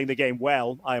 or playing the game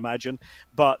well, I imagine.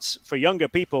 But for younger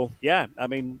people,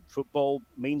 football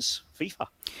means FIFA.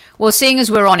 Well, seeing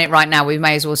as we're on it right now, we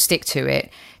may as well stick to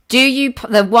it. Do you,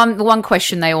 the one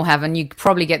question they all have, and you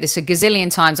probably get this a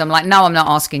gazillion times, I'm like, no, I'm not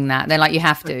asking that. They're like, you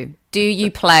have to. Do you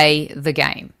play the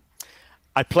game?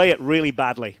 I play it really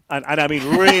badly, and I mean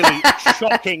really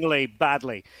shockingly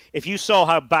badly. If you saw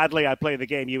how badly I play the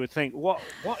game, you would think, what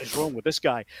is wrong with this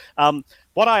guy?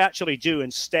 What I actually do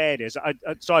instead is,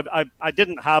 I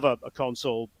didn't have a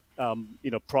console,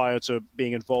 prior to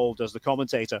being involved as the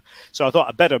commentator, so I thought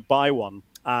I'd better buy one.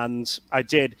 And I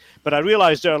did, but I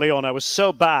realized early on I was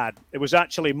so bad, it was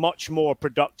actually much more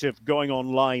productive going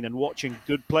online and watching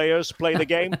good players play the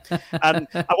game. And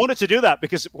I wanted to do that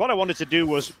because what I wanted to do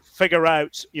was figure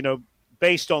out,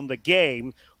 based on the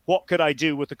game, what could I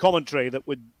do with the commentary that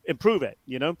would improve it,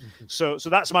 So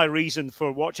that's my reason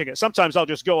for watching it. Sometimes I'll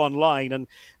just go online, and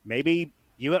maybe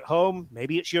you at home,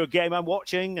 maybe it's your game I'm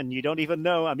watching and you don't even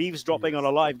know. I'm eavesdropping on a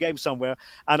live game somewhere,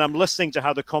 and I'm listening to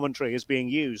how the commentary is being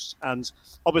used. And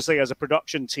obviously, as a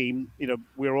production team,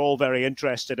 we're all very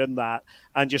interested in that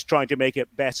and just trying to make it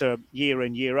better year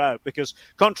in, year out. Because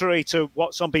contrary to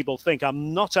what some people think,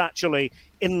 I'm not actually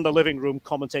in the living room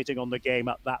commentating on the game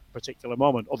at that particular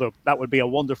moment, although that would be a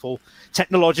wonderful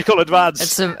technological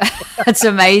advance. That's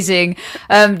amazing.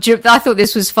 I thought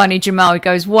this was funny. Jamal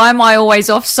goes, why am I always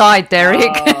offside,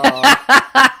 Derek?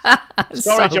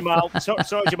 Sorry, Jamal.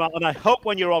 Sorry, Jamal. And I hope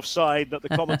when you're offside that the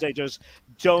commentators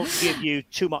don't give you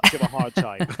too much of a hard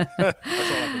time. That's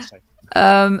all I can say.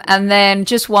 And then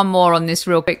just one more on this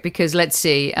real quick, because let's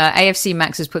see. AFC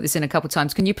Max has put this in a couple of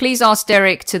times. Can you please ask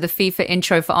Derek to the FIFA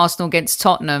intro for Arsenal against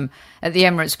Tottenham at the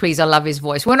Emirates, please? I love his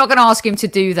voice. We're not going to ask him to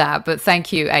do that, but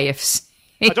thank you, AFC.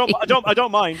 I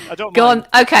don't mind. Go on.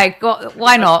 Okay.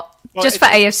 Why not? Well, just for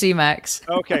AFC Max.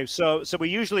 Okay. So we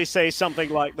usually say something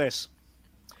like this.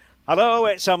 Hello,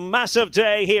 it's a massive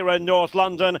day here in North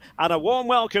London, and a warm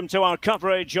welcome to our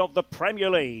coverage of the Premier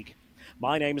League.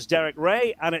 My name is Derek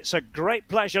Ray, and it's a great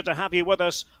pleasure to have you with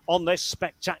us on this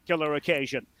spectacular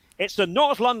occasion. It's the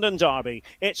North London derby.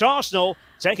 It's Arsenal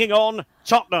taking on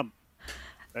Tottenham.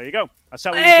 There you go. That's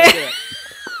how we usually do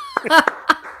it.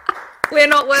 We're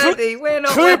not worthy. We're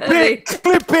not Clip worthy. it,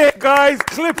 clip it, guys.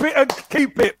 Clip it and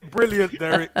keep it. Brilliant,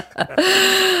 Derek.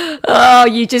 Oh,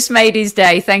 you just made his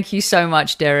day. Thank you so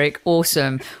much, Derek.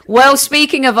 Awesome. Well,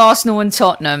 speaking of Arsenal and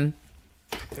Tottenham,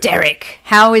 Derek,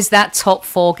 how is that top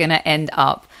four going to end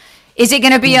up? Is it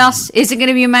going to be us? Is it going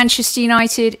to be Manchester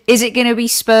United? Is it going to be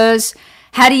Spurs?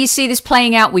 How do you see this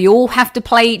playing out? We all have to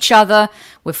play each other.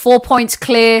 We're 4 points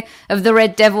clear of the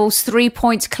Red Devils, 3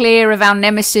 points clear of our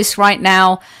nemesis right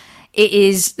now.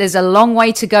 There's a long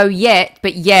way to go yet,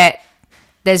 but yet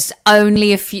there's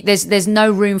only a few, there's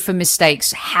no room for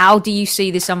mistakes. How do you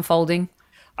see this unfolding?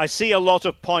 I see a lot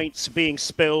of points being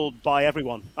spilled by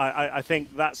everyone. I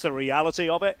think that's the reality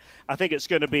of it. I think it's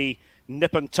going to be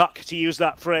nip and tuck, to use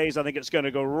that phrase. I think it's going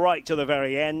to go right to the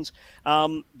very end.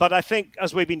 But I think,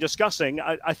 as we've been discussing,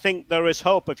 I think there is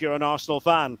hope if you're an Arsenal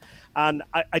fan. And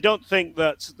I don't think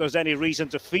that there's any reason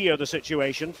to fear the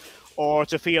situation or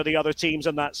to fear the other teams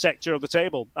in that sector of the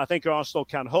table. I think Arsenal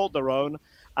can hold their own.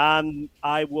 And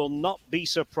I will not be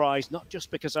surprised, not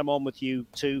just because I'm on with you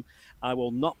two, I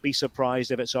will not be surprised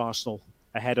if it's Arsenal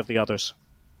ahead of the others.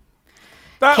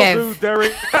 That'll Kev. do,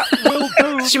 Derek. That will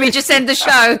do. Should we just end the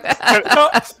show?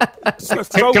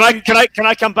 Can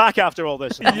I come back after all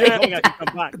this? Yeah. I can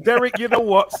come back. Derek, you know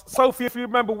what? Sophie, if you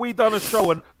remember, we done a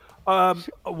show and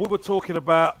we were talking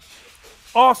about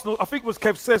Arsenal. I think it was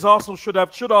Kev says Arsenal should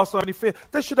Arsenal have any fear?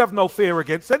 They should have no fear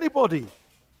against anybody.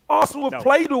 Arsenal have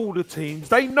played all the teams.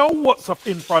 They know what's up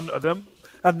in front of them.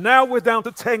 And now we're down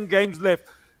to 10 games left.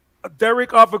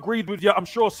 Derek, I've agreed with you. I'm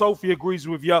sure Sophie agrees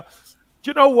with you.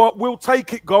 Do you know what? We'll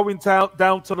take it going down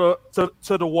to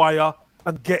the wire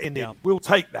and getting in. We'll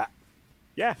take that.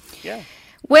 Yeah.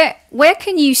 Where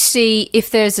can you see if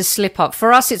there's a slip up?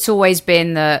 For us, it's always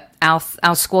been that our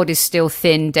squad is still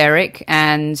thin, Derek.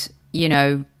 And, you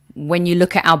know, when you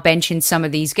look at our bench in some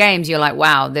of these games, you're like,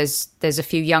 wow, there's a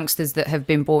few youngsters that have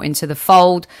been brought into the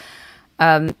fold.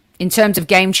 In terms of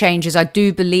game changers, I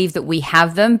do believe that we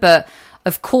have them, but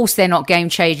of course they're not game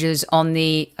changers on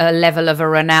the level of a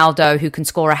Ronaldo who can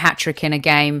score a hat-trick in a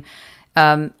game,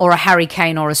 or a Harry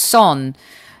Kane or a Son.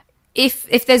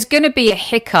 If there's going to be a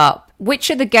hiccup,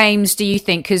 which of the games do you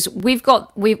think? Because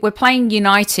we're playing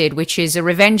United, which is a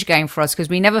revenge game for us, because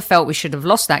we never felt we should have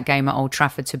lost that game at Old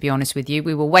Trafford, to be honest with you.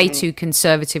 We were way too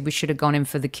conservative. We should have gone in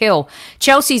for the kill.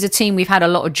 Chelsea's a team we've had a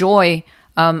lot of joy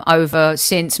over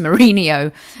since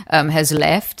Mourinho has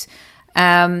left.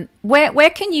 Where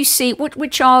can you see,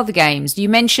 which are the games? You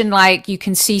mentioned like you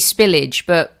can see spillage,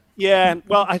 but... Yeah,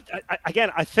 well,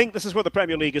 I think this is where the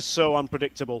Premier League is so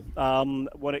unpredictable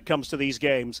when it comes to these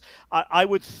games. I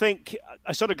would think,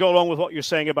 I sort of go along with what you're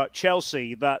saying about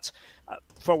Chelsea, that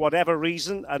for whatever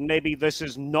reason, and maybe this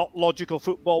is not logical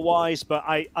football-wise, but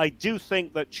I do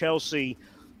think that Chelsea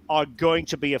are going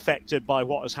to be affected by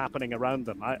what is happening around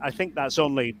them. I think that's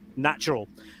only natural.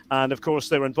 And, of course,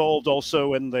 they're involved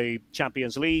also in the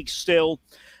Champions League still.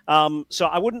 So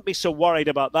I wouldn't be so worried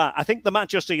about that. I think the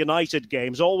Manchester United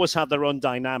games always have their own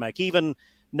dynamic. Even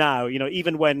now,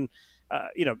 even when,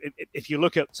 if you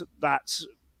look at that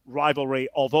rivalry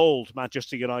of old,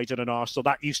 Manchester United and Arsenal,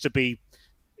 that used to be,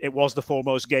 it was the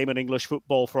foremost game in English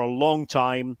football for a long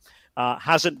time.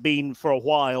 Hasn't been for a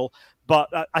while. But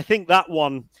I think that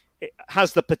one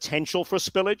has the potential for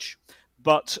spillage.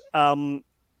 But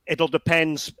it'll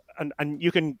depend. And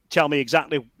you can tell me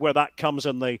exactly where that comes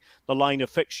in the line of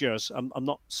fixtures. I'm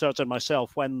not certain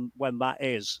myself when that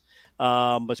is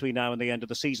between now and the end of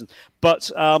the season.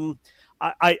 But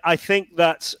I think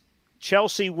that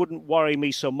Chelsea wouldn't worry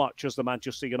me so much as the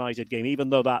Manchester United game, even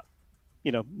though that,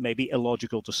 may be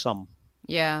illogical to some.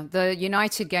 Yeah, the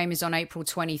United game is on April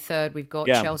 23rd. We've got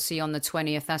Chelsea on the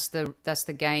 20th. That's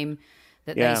the game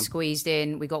that they squeezed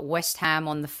in. We got West Ham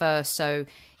on the 1st, so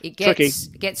it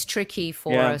gets tricky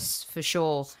for us for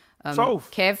sure. So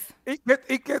Kev,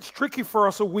 it gets tricky for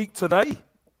us a week today.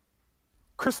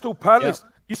 Crystal Palace. Yeah.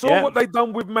 You saw what they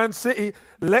done with Man City.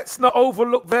 Let's not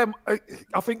overlook them. I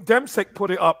think Demsek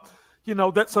put it up.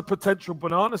 That's a potential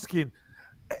banana skin.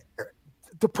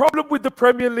 The problem with the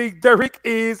Premier League, Derek,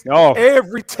 is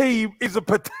every team is a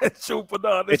potential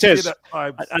banana skin at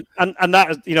times. And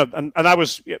that, and I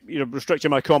was, restricting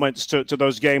my comments to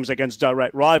those games against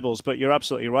direct rivals. But you're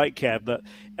absolutely right, Kev,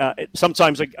 that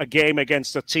sometimes a game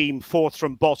against a team fourth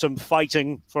from bottom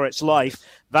fighting for its life,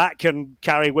 that can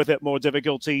carry with it more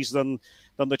difficulties than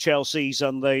the Chelseas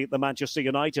and the Manchester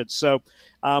United. So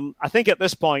I think at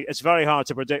this point it's very hard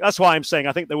to predict. That's why I'm saying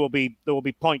I think there will be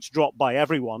points dropped by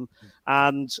everyone.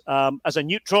 And as a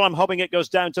neutral, I'm hoping it goes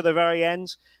down to the very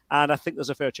end. And I think there's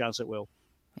a fair chance it will.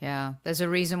 Yeah, there's a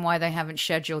reason why they haven't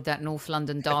scheduled that North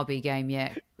London derby game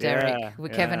yet, Derek.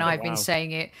 Kevin and I have been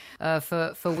saying it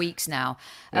for weeks now.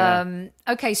 Yeah.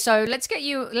 Okay, so let's get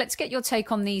your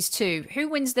take on these two. Who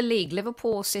wins the league,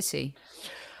 Liverpool or City?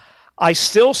 I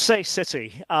still say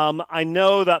City. I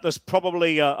know that there's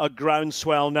probably a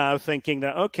groundswell now thinking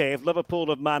that, okay, if Liverpool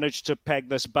have managed to peg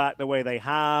this back the way they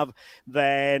have,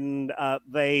 then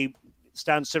they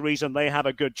stands to reason they have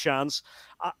a good chance.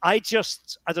 I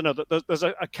don't know. There's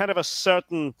a kind of a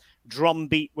certain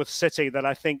drumbeat with City that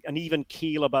I think, an even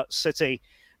keel about City,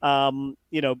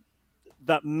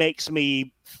 that makes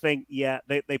me think,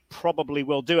 they probably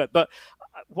will do it. But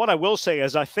what I will say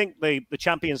is I think the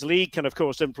Champions League can, of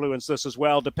course, influence this as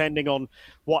well, depending on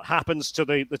what happens to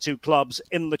the two clubs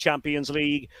in the Champions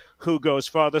League, who goes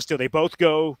furthest. Do they both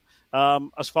go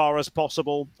as far as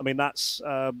possible? I mean, that's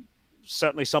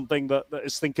certainly something that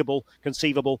is thinkable,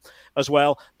 conceivable as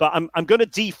well. But I'm going to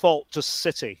default to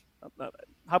City.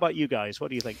 How about you guys? What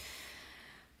do you think?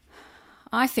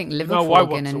 I think Liverpool are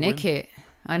going to nick it.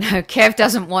 I know Kev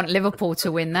doesn't want Liverpool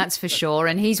to win, that's for sure,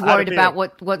 and he's worried about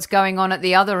what's going on at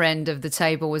the other end of the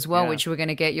table as well, which we're going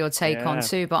to get your take on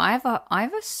too. But I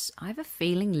have a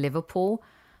feeling Liverpool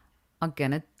are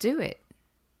going to do it.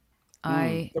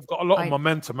 They've got a lot of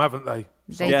momentum, haven't they?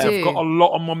 They've got a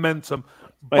lot of momentum.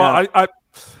 But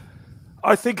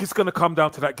I think it's going to come down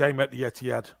to that game at the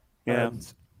Etihad. Yeah.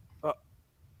 And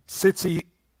City,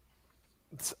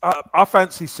 I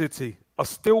fancy City. I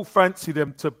still fancy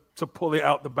them to pull it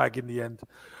out the bag in the end.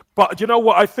 But you know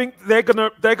what? I think they're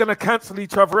gonna cancel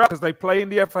each other out because they play in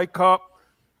the FA Cup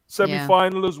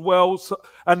semi-final as well. So,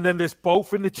 and then there's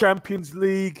both in the Champions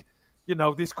League. You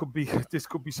know, this could be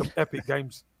some epic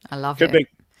games. I love it. Could be.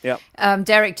 Yeah.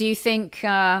 Derek, do you think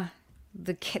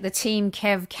the team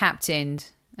Kev captained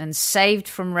and saved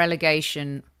from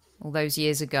relegation all those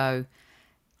years ago,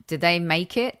 did they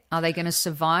make it? Are they going to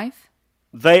survive?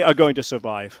 They are going to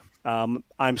survive.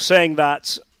 I'm saying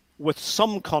that with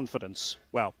some confidence.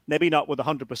 Well, maybe not with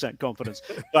 100% confidence,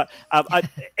 but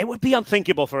it would be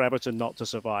unthinkable for Everton not to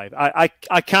survive. I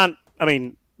can't. I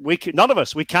mean, none of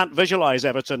us can't visualize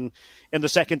Everton in the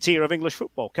second tier of English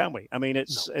football, can we? I mean,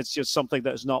 it's just something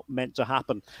that is not meant to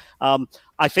happen.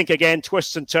 I think, again,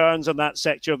 twists and turns in that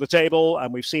sector of the table,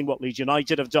 and we've seen what Leeds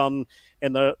United have done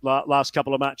in the last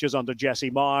couple of matches under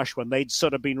Jesse Marsch when they'd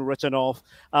sort of been written off.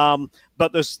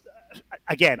 But there's,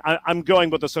 again, I'm going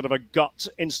with a sort of a gut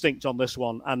instinct on this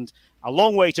one, and a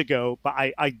long way to go, but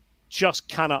I just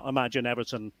cannot imagine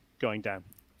Everton going down.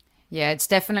 Yeah, it's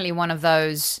definitely one of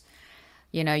those,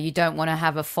 you know, you don't want to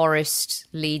have a Forest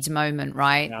Leeds moment,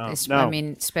 right? No. I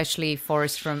mean, especially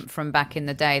Forest from back in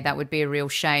the day, that would be a real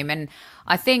shame. And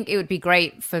I think it would be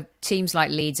great for teams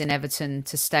like Leeds and Everton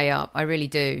to stay up. I really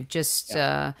do. Just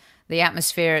the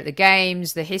atmosphere at the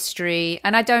games, the history.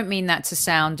 And I don't mean that to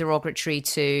sound derogatory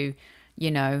to,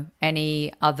 you know,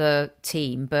 any other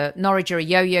team. But Norwich are a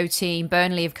yo-yo team.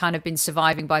 Burnley have kind of been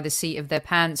surviving by the seat of their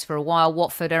pants for a while.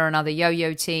 Watford are another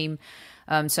yo-yo team.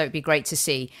 So it'd be great to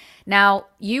see. Now,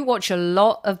 you watch a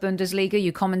lot of Bundesliga.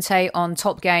 You commentate on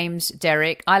top games,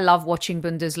 Derek. I love watching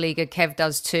Bundesliga. Kev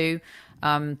does too.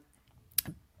 I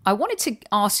wanted to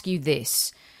ask you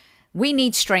this. We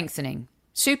need strengthening.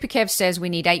 Super Kev says we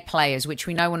need 8 players, which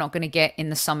we know we're not going to get in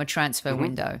the summer transfer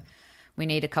window. We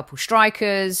need a couple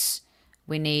strikers.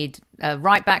 We need a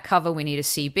right back cover. We need a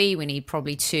CB. We need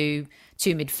probably two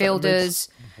midfielders,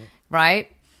 right?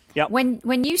 Yeah.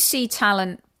 When you see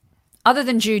talent, other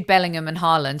than Jude Bellingham and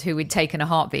Haaland, who we'd take in a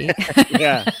heartbeat.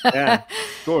 yeah,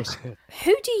 of course.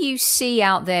 Who do you see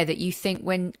out there that you think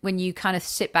when you kind of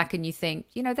sit back and you think,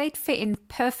 you know, they'd fit in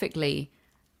perfectly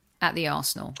at the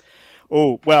Arsenal?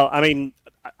 Oh, well, I mean,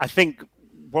 I think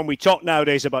when we talk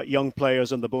nowadays about young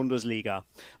players in the Bundesliga,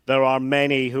 there are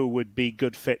many who would be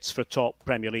good fits for top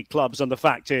Premier League clubs. And the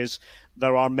fact is,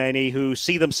 there are many who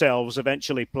see themselves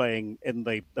eventually playing in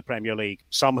the Premier League.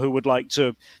 Some who would like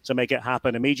to make it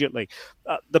happen immediately.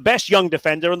 The best young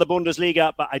defender in the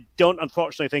Bundesliga, but I don't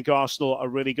unfortunately think Arsenal are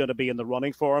really going to be in the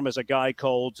running for him, is a guy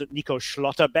called Nico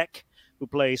Schlotterbeck, who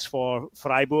plays for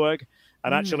Freiburg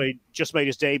and actually just made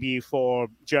his debut for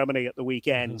Germany at the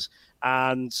weekend.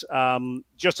 And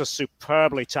just a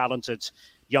superbly talented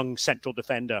young central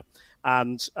defender.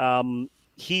 And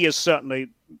he is certainly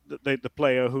the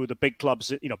player who the big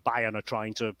clubs, Bayern are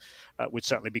trying to, would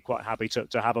certainly be quite happy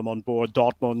to have him on board.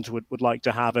 Dortmund would like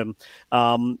to have him.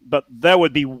 But there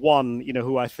would be one,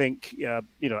 who I think, I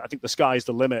think the sky's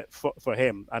the limit for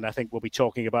him. And I think we'll be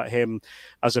talking about him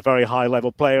as a very high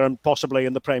level player and possibly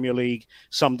in the Premier League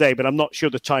someday. But I'm not sure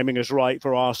the timing is right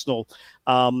for Arsenal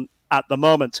at the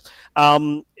moment.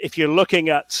 If you're looking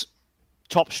at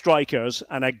top strikers,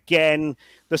 and again,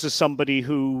 this is somebody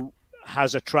who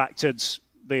has attracted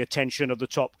the attention of the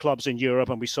top clubs in Europe,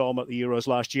 and we saw him at the Euros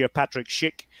last year. Patrik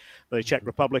Schick, the Czech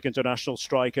Republic international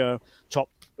striker,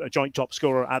 joint top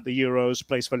scorer at the Euros,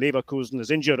 plays for Leverkusen, is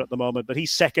injured at the moment, but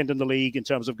he's second in the league in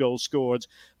terms of goals scored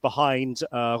behind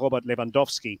Robert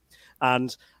Lewandowski.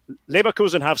 And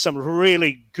Leverkusen have some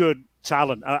really good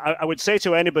talent. I would say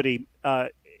to anybody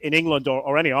in England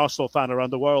or any Arsenal fan around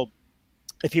the world,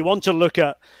 if you want to look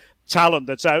at talent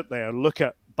that's out there, look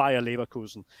at Bayer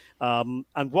Leverkusen.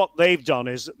 And what they've done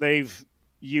is they've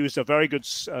used a very good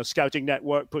scouting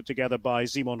network put together by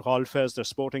Simon Rolfes, their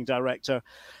sporting director.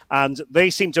 And they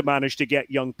seem to manage to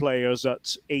get young players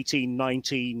at 18,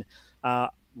 19.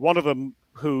 One of them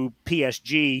who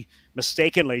PSG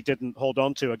mistakenly didn't hold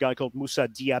on to, a guy called Moussa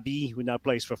Diaby, who now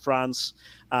plays for France,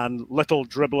 and little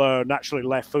dribbler, naturally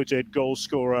left-footed, goal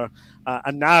scorer.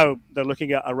 And now they're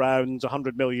looking at around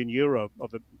 100 million euro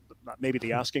of maybe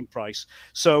the asking price.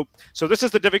 So this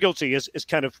is the difficulty is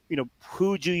kind of,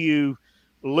 who do you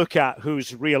look at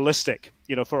who's realistic,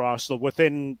 for Arsenal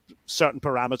within certain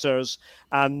parameters,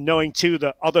 and knowing too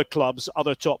that other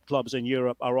top clubs in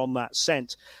Europe are on that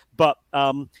scent. But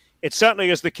it certainly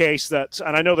is the case that,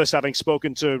 and I know this having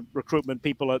spoken to recruitment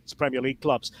people at Premier League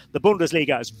clubs, the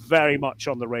Bundesliga is very much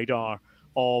on the radar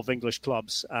of English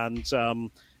clubs. And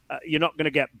you're not going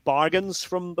to get bargains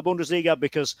from the Bundesliga,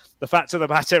 because the fact of the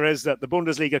matter is that the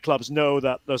Bundesliga clubs know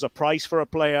that there's a price for a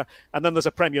player, and then there's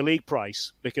a Premier League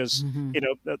price, because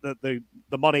the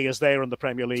money is there in the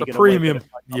Premier League. It's a premium.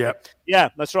 Yeah,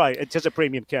 that's right. It is a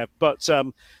premium, Kev. But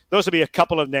those would be a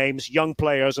couple of names, young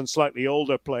players and slightly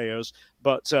older players.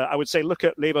 But I would say look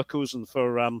at Leverkusen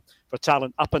for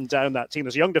talent up and down that team.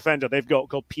 There's a young defender they've got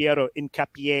called Piero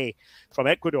Hincapié from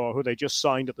Ecuador, who they just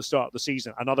signed at the start of the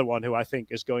season. Another one who I think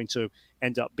is going to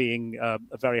end up being a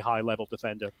very high-level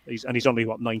defender. He's only,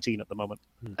 19 at the moment.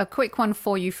 A quick one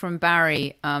for you from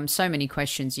Barry. So many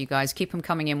questions, you guys. Keep them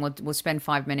coming in. We'll spend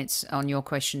 5 minutes on your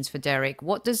questions for Derek.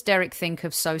 What does Derek think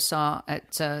of Sosa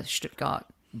at Stuttgart?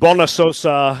 Borna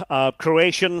Sosa,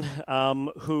 Croatian,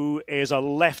 who is a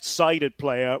left-sided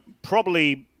player,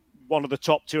 probably one of the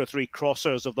top 2 or 3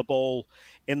 crossers of the ball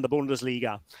in the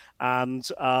Bundesliga. And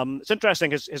it's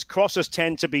interesting, his crosses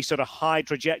tend to be sort of high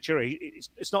trajectory.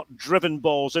 It's not driven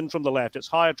balls in from the left, it's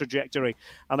higher trajectory.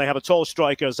 And they have a tall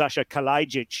striker, Zasha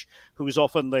Kalajic, who's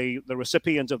often the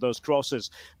recipient of those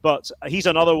crosses. But he's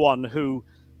another one who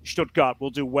Stuttgart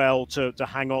will do well to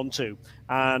hang on to,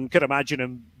 and could imagine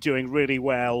him doing really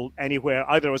well anywhere,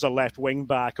 either as a left wing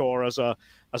back or as a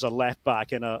left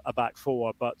back in a back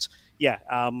four. But yeah,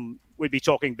 we'd be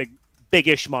talking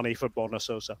big-ish money for Borna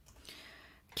Sosa.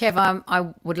 Kev,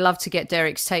 I would love to get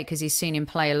Derek's take, because he's seen him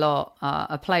play a lot.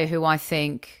 A player who I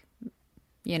think,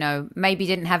 maybe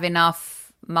didn't have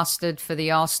enough mustard for the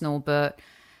Arsenal, but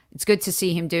it's good to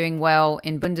see him doing well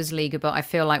in Bundesliga, but I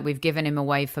feel like we've given him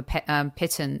away for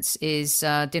pittance, is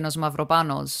Dinos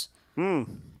Mavropanos.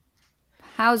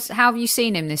 How have you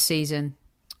seen him this season?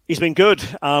 He's been good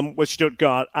with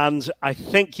Stuttgart, and I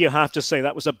think you have to say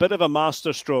that was a bit of a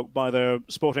masterstroke by their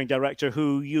sporting director,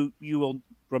 who you will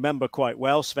remember quite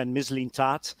well, Sven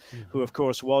Mislintat, who of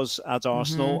course was at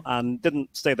Arsenal and didn't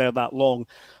stay there that long.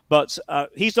 But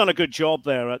he's done a good job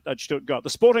there at Stuttgart. The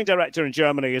sporting director in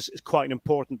Germany is quite an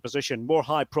important position, more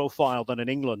high profile than in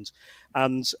England.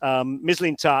 And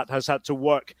Mislintat has had to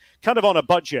work kind of on a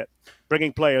budget,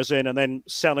 bringing players in and then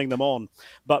selling them on.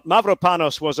 But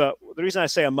Mavropanos was the reason I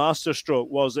say a masterstroke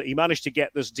was that he managed to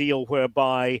get this deal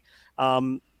whereby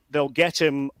they'll get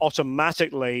him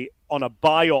automatically on a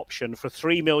buy option for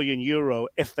 €3 million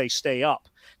if they stay up.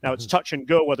 Now, it's touch and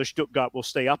go whether Stuttgart will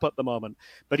stay up at the moment.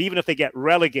 But even if they get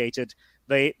relegated,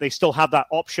 they still have that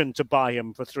option to buy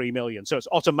him for $3 million. So it's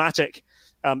automatic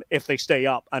if they stay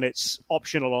up, and it's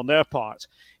optional on their part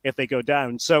if they go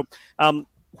down. So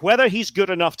whether he's good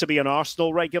enough to be an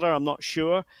Arsenal regular, I'm not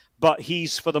sure. But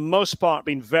he's, for the most part,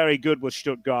 been very good with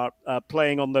Stuttgart,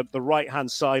 playing on the right-hand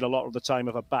side a lot of the time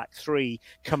of a back three,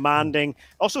 commanding.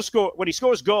 Also, when he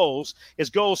scores goals,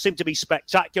 his goals seem to be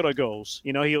spectacular goals.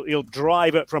 He'll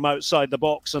drive it from outside the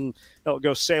box and it'll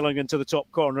go sailing into the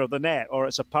top corner of the net, or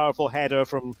it's a powerful header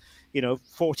from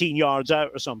 14 yards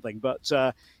out or something. But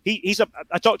I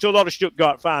talked to a lot of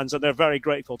Stuttgart fans, and they're very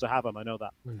grateful to have him. I know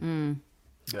that.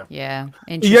 Yeah.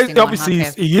 Interesting. Obviously,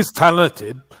 he is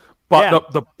talented,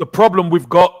 but the problem we've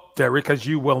got, Derek, as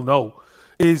you well know,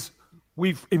 is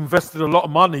we've invested a lot of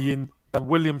money in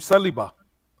William Saliba.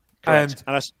 Correct.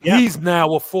 And he's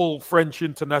now a full French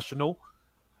international.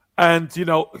 And,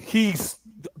 he's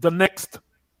the next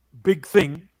big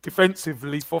thing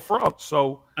defensively for France.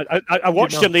 So I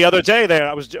watched him the other day there.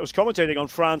 I was commentating on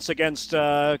France against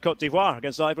Cote d'Ivoire,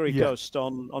 against Ivory Coast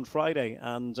on Friday.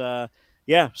 And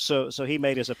so he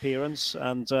made his appearance.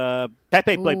 And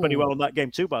Pepe played pretty well in that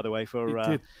game too, by the way, for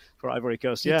Ivory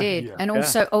Coast. He did. Yeah. And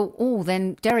also,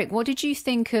 then, Derek, what did you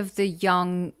think of the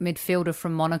young midfielder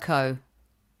from Monaco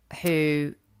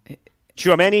who...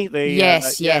 Tchouaméni?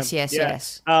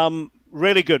 Yes.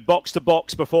 Really good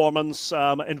box-to-box performance,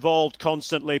 involved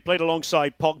constantly, played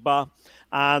alongside Pogba,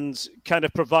 and kind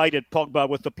of provided Pogba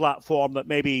with the platform that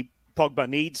maybe Pogba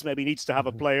needs to have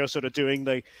a player sort of doing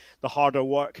the harder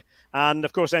work. And,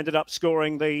 of course, ended up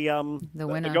scoring the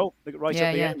winner. The goal right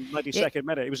at the end, 92nd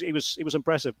minute. It was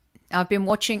impressive. I've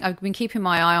been keeping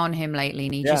my eye on him lately,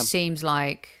 and he just seems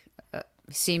like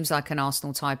an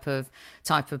Arsenal type of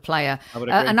player.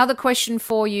 Another question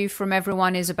for you from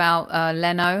everyone is about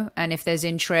Leno, and if there's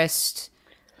interest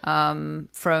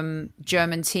from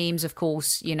German teams. Of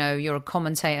course, you're a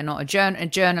commentator, not a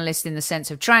journalist in the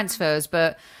sense of transfers,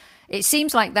 but it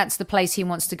seems like that's the place he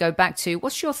wants to go back to.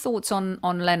 What's your thoughts on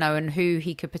Leno and who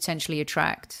he could potentially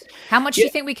attract? How much do you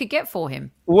think we could get for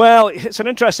him? Well, it's an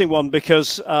interesting one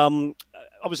because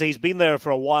obviously he's been there for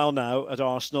a while now at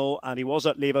Arsenal, and he was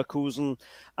at Leverkusen,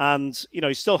 and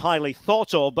he's still highly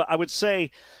thought of. But I would say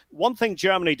one thing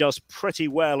Germany does pretty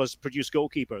well is produce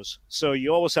goalkeepers. So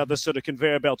you always have this sort of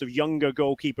conveyor belt of younger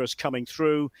goalkeepers coming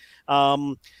through.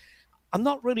 I'm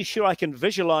not really sure I can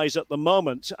visualize at the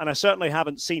moment, and I certainly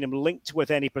haven't seen him linked with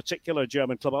any particular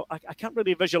German club. I can't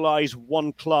really visualize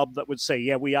one club that would say,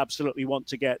 yeah, we absolutely want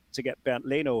to get Bernd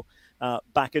Leno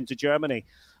back into Germany.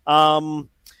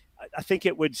 I think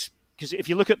it would, because if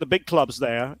you look at the big clubs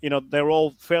there, they're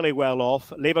all fairly well off.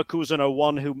 Leverkusen are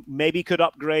one who maybe could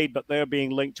upgrade, but they're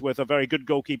being linked with a very good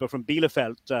goalkeeper from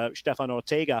Bielefeld, Stefan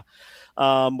Ortega.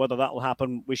 Whether that will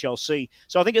happen, we shall see.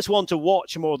 So I think it's one to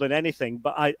watch more than anything.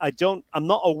 But I'm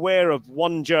not aware of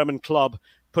one German club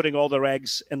putting all their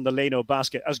eggs in the Leno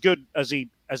basket. As good as he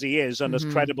is, and as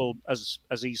credible as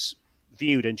he's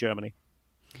viewed in Germany.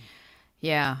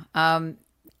 Yeah,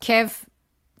 Kev,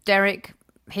 Derek.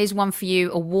 Here's one for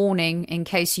you, a warning in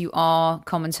case you are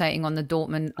commentating on the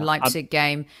Dortmund-Leipzig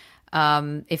game.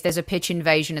 If there's a pitch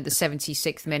invasion at the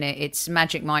 76th minute, it's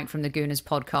Magic Mike from the Gooners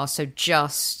podcast. So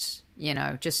just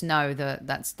know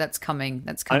that that's coming.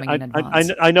 That's coming in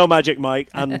advance. I know Magic Mike,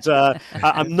 and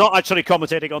I'm not actually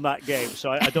commentating on that game,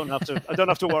 so I don't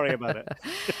have to worry about it.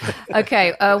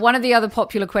 Okay. One of the other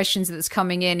popular questions that's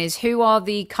coming in is, who are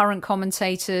the current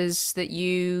commentators that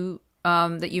you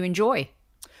enjoy?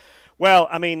 Well,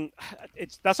 I mean,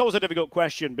 that's always a difficult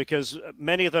question because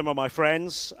many of them are my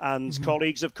friends and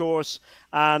colleagues, of course.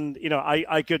 And,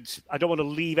 I don't want to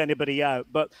leave anybody out,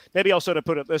 but maybe I'll sort of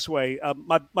put it this way.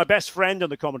 My best friend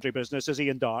in the commentary business is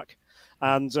Ian Darke.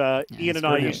 And Ian and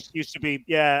I used to be,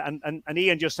 and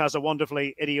Ian just has a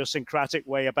wonderfully idiosyncratic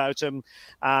way about him.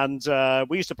 And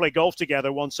we used to play golf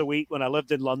together once a week when I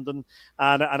lived in London,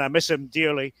 and I miss him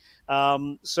dearly.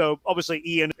 So obviously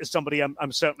Ian is somebody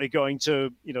I'm certainly going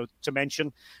to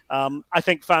mention. I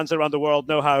think fans around the world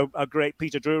know how great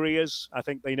Peter Drury is. I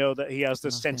think they know that he has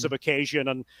this sense of occasion,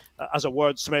 and as a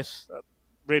wordsmith,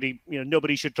 really,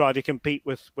 nobody should try to compete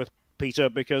with Peter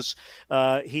because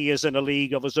he is in a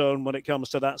league of his own when it comes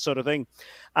to that sort of thing.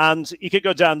 And you could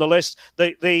go down the list.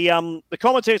 The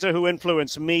commentator who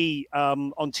influenced me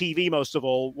on TV most of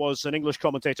all was an English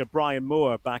commentator, Brian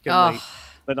Moore, back in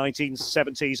the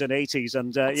 1970s and 80s.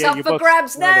 And it's up for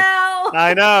grabs now.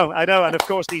 I know. And of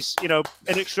course, he's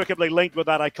inextricably linked with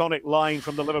that iconic line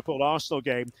from the Liverpool Arsenal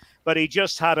game. But he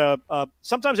just had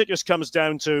sometimes it just comes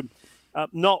down to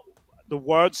not the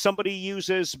words somebody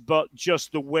uses, but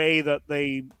just the way that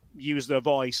they use their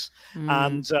voice.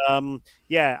 And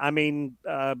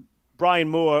Brian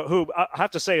Moore, who I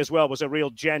have to say as well was a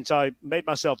real gent. I made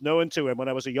myself known to him when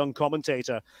I was a young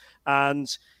commentator,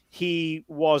 and he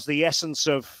was the essence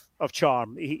of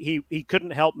charm. He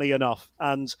couldn't help me enough.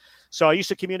 And so I used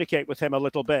to communicate with him a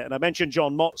little bit. And I mentioned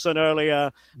John Motson earlier,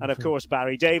 and of course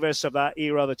Barry Davis of that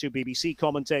era, the two BBC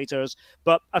commentators.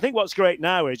 But I think what's great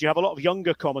now is you have a lot of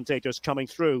younger commentators coming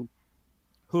through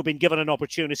who've been given an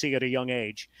opportunity at a young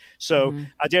age. So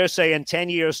I dare say in 10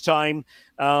 years' time,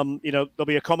 there'll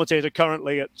be a commentator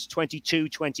currently at 22,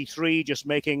 23, just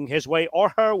making his way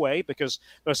or her way, because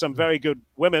there's some very good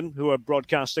women who are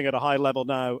broadcasting at a high level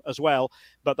now as well.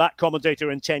 But that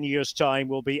commentator in 10 years' time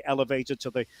will be elevated to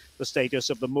the status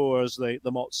of the Moores, the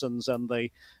Motsons, and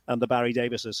the Barry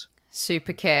Davises.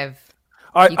 Super Kev.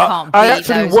 You can't beat I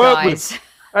actually those work guys. with.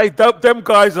 Hey, them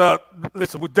guys are,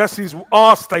 listen, with Desi's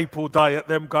our staple diet,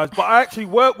 them guys. But I actually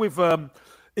work with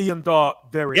Ian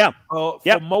Dark, Derek, for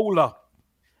Mola.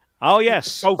 Oh, yes.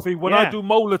 Sophie, when I do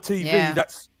Mola TV,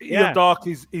 that's Ian Dark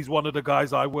is one of the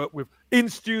guys I work with in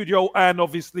studio and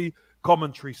obviously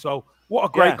commentary. So what a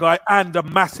great guy, and a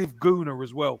massive gooner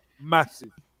as well.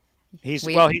 Massive. He's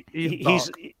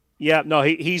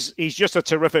just a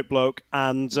terrific bloke,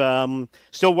 and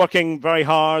still working very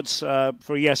hard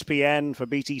for ESPN, for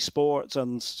BT Sports,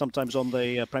 and sometimes on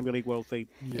the Premier League World Feed.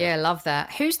 Yeah, love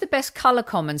that. Who's the best colour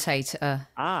commentator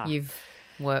you've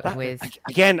worked with?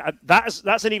 Again,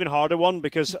 that's an even harder one,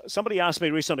 because somebody asked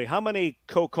me recently, how many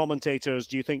co-commentators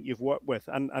do you think you've worked with?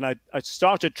 And I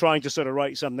started trying to sort of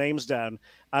write some names down,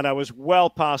 and I was well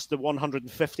past the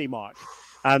 150 mark.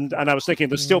 And I was thinking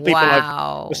there's still people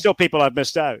I've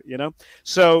missed out,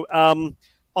 So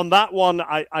on that one,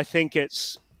 I think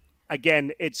it's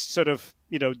sort of,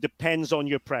 depends on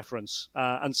your preference.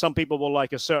 And some people will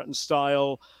like a certain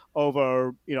style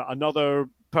over, another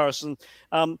person.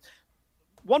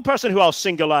 One person who I'll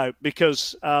single out,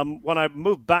 because when I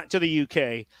moved back to the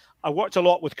UK, I worked a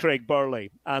lot with Craig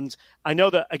Burley, and I know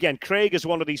that, again, Craig is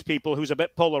one of these people who's a bit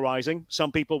polarizing.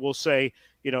 Some people will say,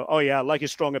 oh yeah, I like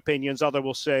his strong opinions. Others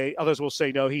will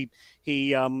say, no, he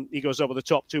goes over the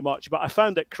top too much. But I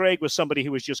found that Craig was somebody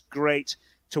who was just great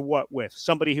to work with,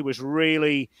 somebody who was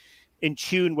really in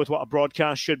tune with what a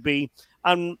broadcast should be,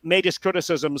 and made his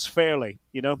criticisms fairly.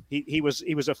 He was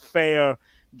a fair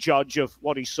judge of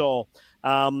what he saw.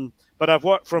 But I've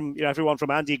worked from everyone from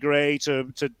Andy Gray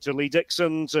to Lee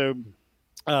Dixon to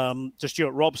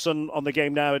Stuart Robson on the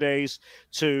game nowadays.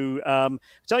 To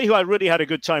tell you who I really had a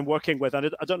good time working with,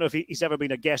 and I don't know if he's ever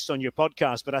been a guest on your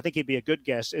podcast, but I think he'd be a good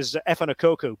guest, is Efan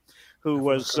Okoku, who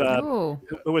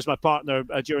was my partner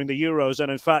during the Euros,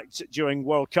 and in fact during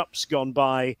World Cups gone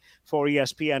by for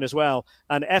ESPN as well.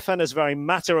 And Efan is very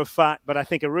matter of fact, but I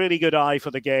think a really good eye for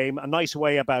the game, a nice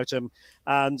way about him.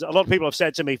 And a lot of people have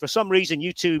said to me, for some reason,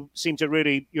 you two seem to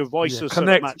really, your voices sort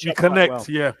of match up quite well.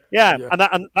 Yeah.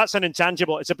 And that's an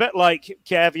intangible. It's a bit like,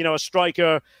 Kev, a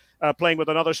striker playing with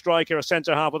another striker, a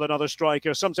centre-half with another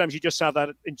striker. Sometimes you just have that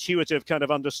intuitive kind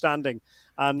of understanding.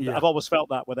 And I've always felt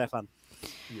that with Efan.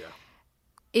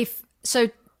 Yeah.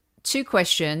 Two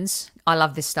questions. I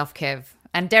love this stuff, Kev.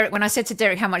 And Derek, when I said to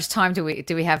Derek, how much time do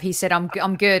we have? He said, I'm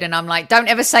good. And I'm like, don't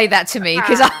ever say that to me,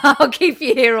 because I'll keep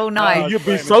you here all night. You'll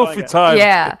be Sophie time.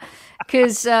 Yeah.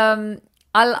 Because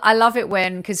I love it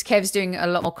because Kev's doing a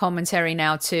lot more commentary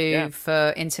now too,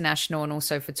 for international and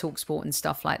also for TalkSport and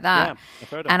stuff like that. Yeah, I've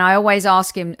heard and I always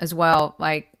ask him as well,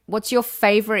 like, what's your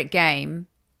favorite game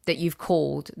that you've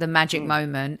called, the magic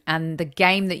moment, and the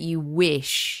game that you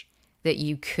wish that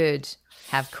you could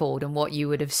have called, and what you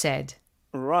would have said?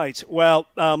 Right. Well,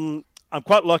 I'm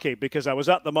quite lucky, because I was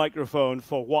at the microphone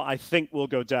for what I think will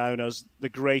go down as the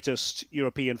greatest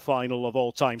European final of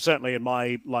all time. Certainly in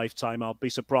my lifetime, I'll be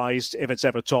surprised if it's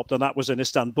ever topped. And that was in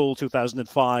Istanbul,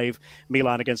 2005,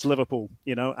 Milan against Liverpool,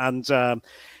 and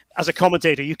as a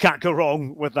commentator, you can't go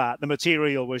wrong with that. The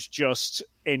material was just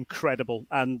incredible.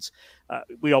 And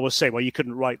we always say, well, you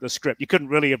couldn't write the script. You couldn't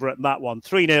really have written that one.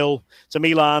 3-0 to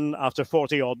Milan after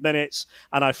 40-odd minutes.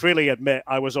 And I freely admit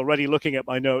I was already looking at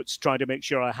my notes, trying to make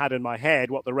sure I had in my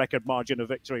head what the record margin of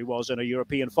victory was in a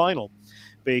European final,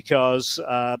 because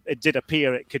it did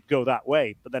appear it could go that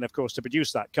way. But then, of course, to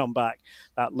produce that comeback,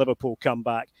 that Liverpool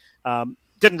comeback,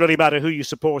 didn't really matter who you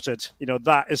supported.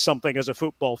 That is something as a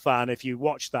football fan, if you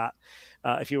watch that,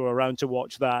 if you were around to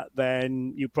watch that,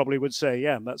 then you probably would say,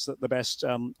 yeah, that's the best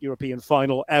European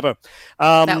final ever.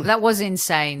 That was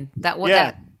insane. That was,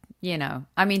 to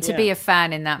be a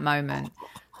fan in that moment.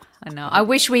 I know. I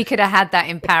wish we could have had that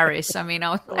in Paris. I mean,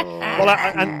 I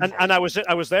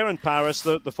was there in Paris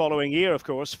the following year, of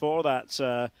course, for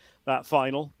that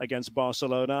final against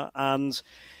Barcelona. And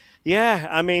yeah,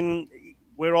 I mean,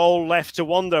 we're all left to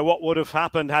wonder what would have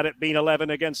happened had it been 11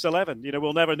 against 11.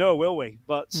 We'll never know, will we?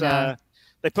 But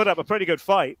they put up a pretty good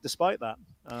fight despite that.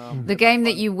 The game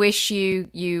that you wish you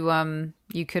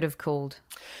could have called.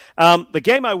 The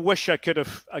game I wish I could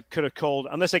have called,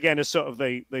 and this again is sort of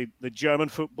the German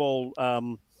football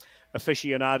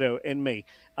aficionado in me.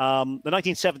 The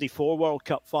 1974 World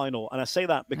Cup final, and I say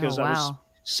that because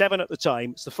 7 at the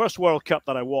time. It's the first World Cup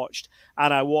that I watched,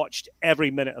 and I watched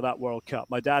every minute of that World Cup.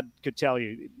 My dad could tell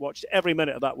you, watched every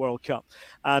minute of that World Cup.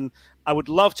 And I would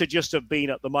love to just have been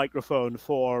at the microphone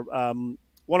for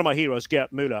one of my heroes, Gerd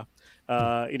Müller,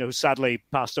 who sadly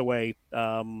passed away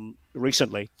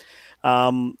recently,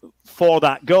 for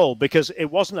that goal, because it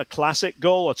wasn't a classic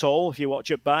goal at all if you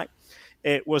watch it back.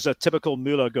 It was a typical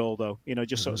Müller goal, though,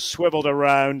 just sort of swiveled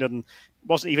around, and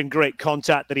wasn't even great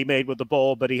contact that he made with the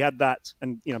ball, but he had that.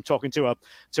 And I'm talking to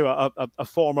a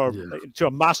former, to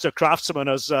a master craftsman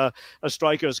as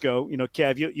strikers go.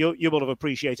 Kev, you will have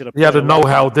appreciated it. He had the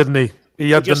know-how, didn't he? He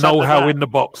had the know-how in the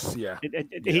box. Yeah,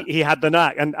 he had the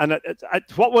knack. And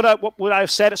what would I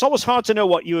have said? It's always hard to know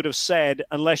what you would have said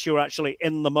unless you were actually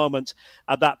in the moment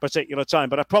at that particular time.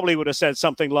 But I probably would have said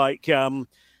something like,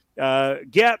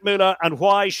 Gerd Müller, and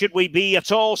why should we be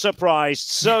at all surprised?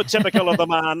 So typical of the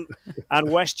man.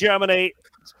 And West Germany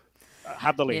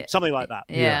have the lead, something like that.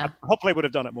 Yeah. I hopefully would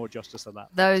have done it more justice than that.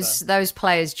 Those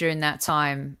players during that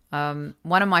time.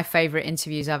 One of my favorite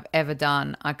interviews I've ever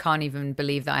done. I can't even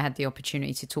believe that I had the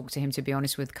opportunity to talk to him, to be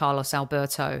honest, with Carlos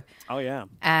Alberto. Oh yeah.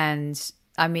 And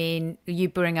I mean, you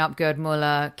bring up Gerd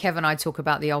Müller. Kev and I talk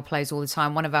about the old players all the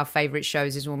time. One of our favorite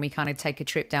shows is when we kind of take a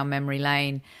trip down memory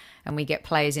lane, and we get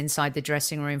players inside the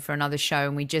dressing room for another show,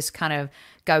 and we just kind of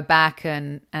go back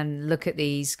and look at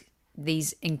these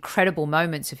incredible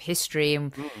moments of history,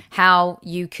 and how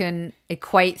you can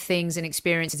equate things and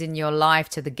experiences in your life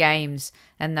to the games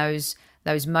and those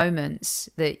moments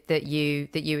that you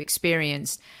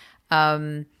experienced.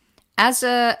 As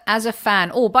a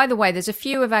fan, by the way, there's a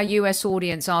few of our US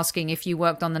audience asking if you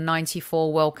worked on the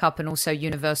 94 World Cup, and also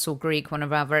Universal Greek, one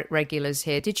of our regulars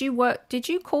here. Did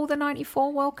you call the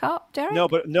 94 World Cup, Derek? No,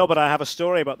 but I have a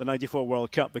story about the 94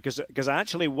 World Cup because I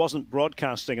actually wasn't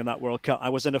broadcasting in that World Cup. I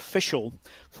was an official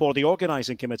for the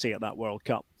organizing committee at that World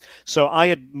Cup. So I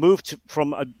had moved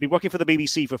I'd been working for the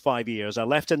BBC for 5 years. I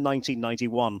left in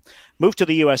 1991, moved to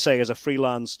the USA as a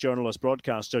freelance journalist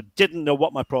broadcaster, didn't know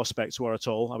what my prospects were at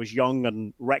all. I was young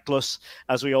and reckless,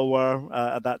 as we all were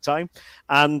at that time.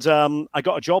 And I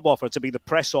got a job offer to be the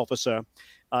press officer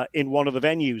in one of the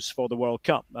venues for the World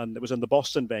Cup. And it was in the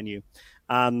Boston venue.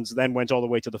 And then went all the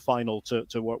way to the final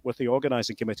to work with the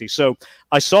organizing committee. So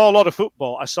I saw a lot of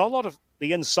football. I saw a lot of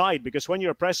the inside, because when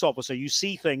you're a press officer, you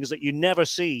see things that you never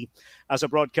see as a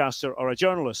broadcaster or a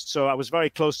journalist. So I was very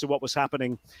close to what was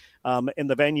happening in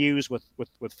the venues with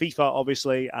FIFA,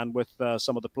 obviously, and with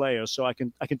some of the players. So I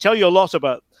can tell you a lot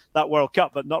about that World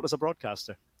Cup, but not as a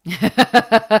broadcaster. It's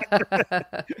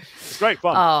great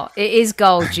fun. Oh, it is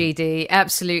gold, GD.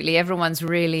 Absolutely. Everyone's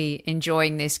really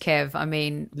enjoying this, Kev. I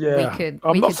mean,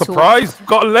 I'm not surprised.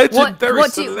 Got a legend.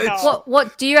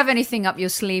 What do you have anything up your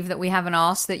sleeve that we haven't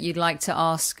asked that you'd like to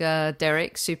ask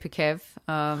Derek, Super Kev?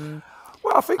 Well,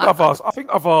 I think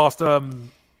I've asked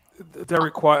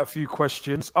Derek quite a few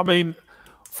questions. I mean,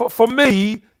 for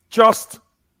me, just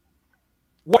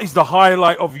what is the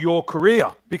highlight of your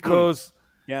career? Because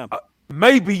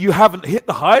maybe you haven't hit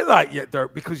the highlight yet,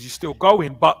 Derek, because you're still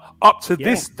going. But up to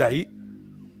this date,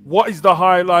 what is the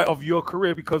highlight of your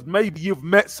career? Because maybe you've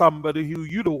met somebody who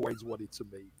you'd always wanted to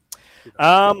meet.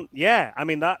 I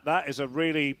mean, that is a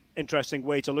really interesting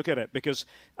way to look at it, because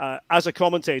as a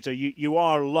commentator, you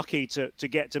are lucky to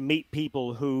get to meet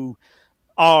people who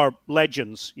are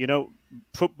legends,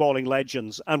 footballing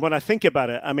legends. And when I think about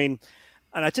it, I mean,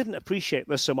 and I didn't appreciate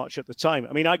this so much at the time.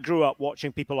 I mean, I grew up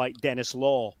watching people like Dennis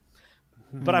Law,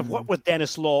 but I've worked with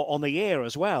Dennis Law on the air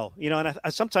as well, and I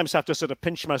sometimes have to sort of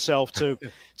pinch myself to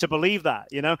believe that,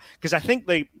 because I think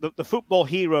the football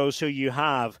heroes who you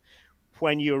have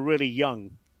when you're really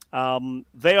young,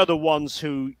 they are the ones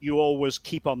who you always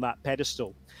keep on that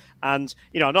pedestal. And,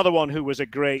 another one who was a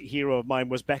great hero of mine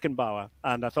was Beckenbauer.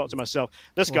 And I thought to myself,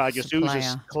 this guy just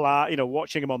oozes class,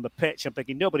 watching him on the pitch. I'm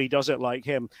thinking, nobody does it like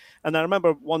him. And I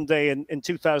remember one day in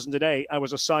 2008, I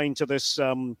was assigned to this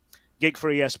gig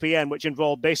for ESPN, which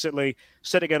involved basically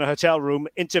sitting in a hotel room,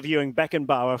 interviewing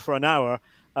Beckenbauer for an hour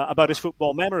about his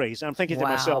football memories. And I'm thinking to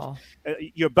myself,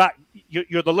 you're back.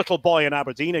 You're the little boy in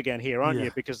Aberdeen again here, aren't you?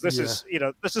 Because this is,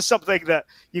 this is something that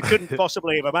you couldn't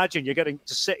possibly have imagined. You're getting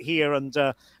to sit here and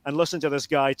listen to this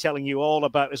guy telling you all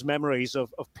about his memories of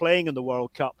playing in the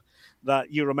World Cup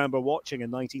that you remember watching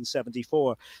in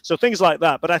 1974. So things like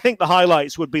that. But I think the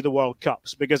highlights would be the World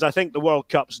Cups, because I think the World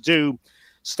Cups do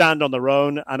stand on their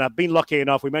own. And I've been lucky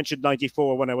enough. We mentioned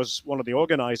 94 when I was one of the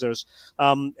organizers.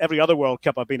 Every other World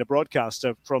Cup, I've been a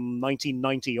broadcaster from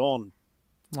 1990 on.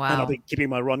 Wow. And I'll be keeping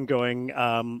my run going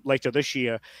later this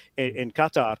year in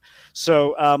Qatar.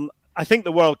 So I think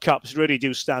the World Cups really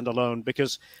do stand alone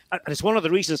because, and it's one of the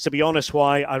reasons, to be honest,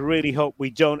 why I really hope we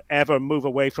don't ever move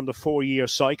away from the 4-year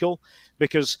cycle.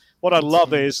 Because what I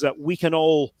love is that we can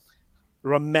all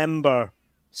remember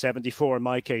 74 in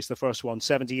my case, the first one,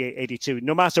 78, 82.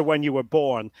 No matter when you were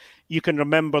born, you can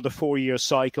remember the 4-year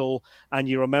cycle and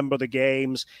you remember the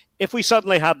games. If we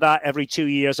suddenly had that every 2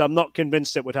 years, I'm not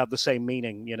convinced it would have the same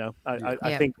meaning. You know,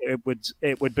 I think it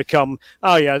would become,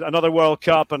 oh yeah, another World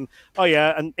Cup, and oh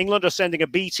yeah, and England are sending a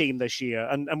B team this year,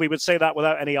 and we would say that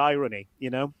without any irony. You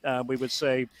know, we would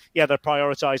say, yeah, they're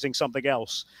prioritizing something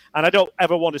else, and I don't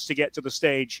ever want us to get to the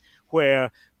stage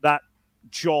where that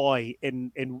joy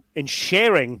in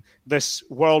sharing this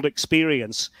world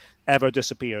experience ever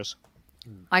disappears.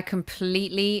 I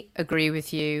completely agree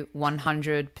with you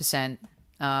 100%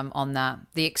 on that.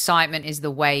 The excitement is the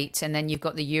wait, and then you've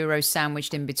got the Euro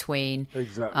sandwiched in between.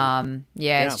 Exactly.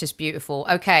 It's just beautiful.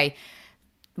 Okay,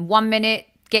 1 minute,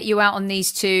 get you out on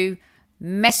these two.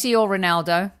 Messi or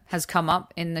Ronaldo has come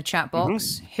up in the chat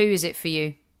box. Who is it for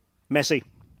you? Messi.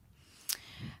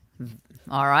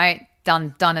 All right.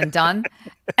 Done and done.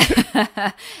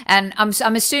 And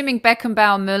I'm assuming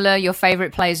Beckenbauer, Müller, your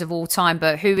favorite players of all time,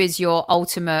 but who is your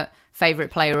ultimate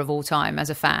favorite player of all time as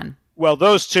a fan? Well,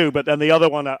 those two, but then the other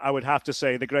one I would have to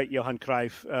say, the great Johan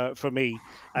Cruyff for me.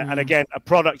 And again, a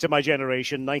product of my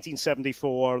generation,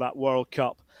 1974, that World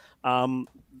Cup.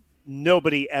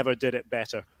 Nobody ever did it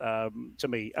better to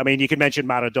me. I mean, you can mention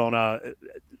Maradona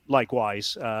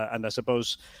likewise. And I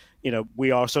suppose, you know, we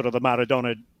are sort of the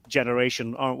Maradona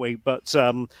generation, aren't we? But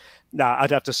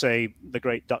I'd have to say the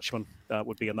great Dutchman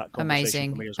would be in that conversation.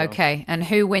 Amazing. For me as well. Okay, and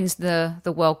who wins the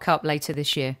World Cup later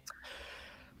this year?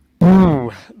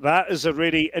 Ooh, that is a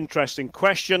really interesting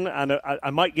question, and I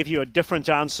might give you a different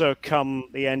answer come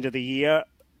the end of the year.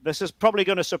 This is probably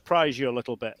going to surprise you a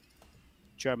little bit.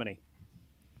 Germany.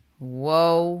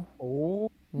 Whoa.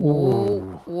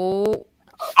 Whoa.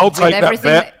 I'll take that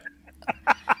bet.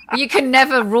 You can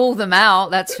never rule them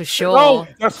out, that's for sure. No,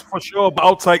 that's for sure, but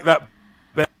I'll take that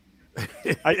bet.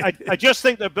 I just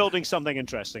think they're building something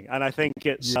interesting, and I think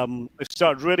it's they've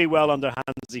started really well under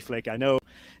Hansi Flick. I know,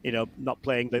 you know, not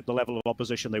playing the level of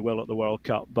opposition they will at the World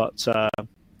Cup, but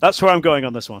that's where I'm going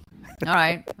on this one. All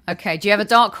right. Okay. Do you have a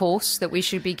dark horse that we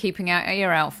should be keeping our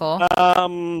ear out for?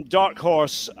 Dark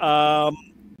horse.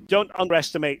 Don't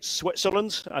underestimate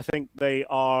Switzerland. I think they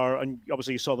are, and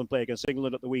obviously you saw them play against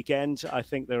England at the weekend. I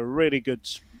think they're a really good,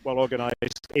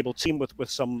 well-organized, able team with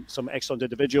some excellent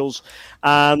individuals.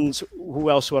 And who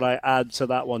else would I add to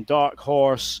that one? Dark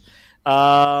horse.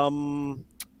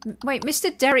 Wait,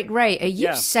 Mr. Derek Ray, are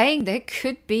you saying there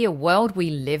could be a world we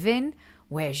live in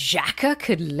where Xhaka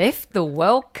could lift the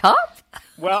World Cup?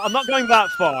 Well, I'm not going that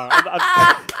far.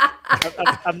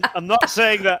 I'm not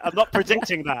saying that. I'm not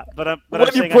predicting that. But when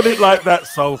you put it like that,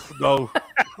 Soph, no,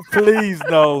 please,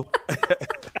 no.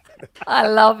 I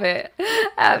love it.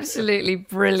 Absolutely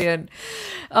brilliant.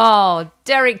 Oh,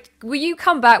 Derek, will you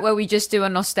come back where we just do a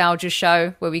nostalgia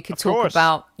show where we could talk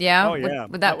about? Yeah,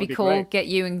 would that be cool? Great. Get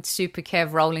you and Super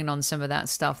Kev rolling on some of that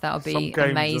stuff. That would be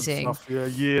amazing. And stuff,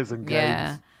 years and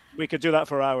games. We could do that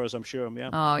for hours, I'm sure. Yeah.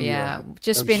 Oh, yeah.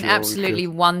 Just been absolutely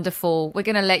wonderful. We're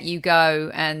going to let you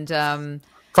go. And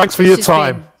thanks for your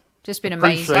time. Just been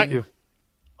amazing. Appreciate you.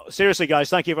 Seriously, guys,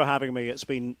 thank you for having me. It's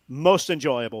been most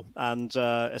enjoyable. And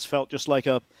it's felt just like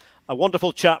a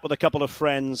wonderful chat with a couple of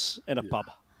friends in a pub.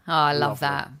 Oh, I love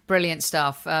that. Brilliant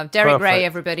stuff. Derek Ray,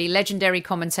 everybody, legendary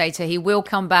commentator. He will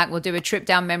come back. We'll do a trip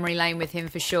down memory lane with him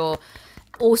for sure.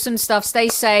 Awesome stuff. Stay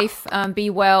safe, be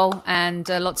well, and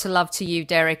lots of love to you,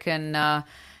 Derek. And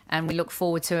we look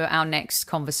forward to our next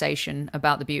conversation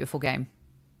about the beautiful game.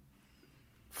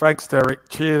 Thanks, Derek.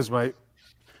 Cheers, mate.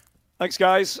 Thanks,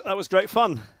 guys. That was great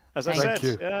fun, as I said.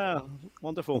 You. Yeah,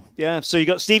 wonderful. Yeah, so you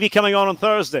got Stevie coming on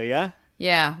Thursday, yeah?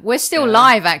 Yeah, we're still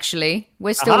live, actually.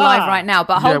 We're still live right now.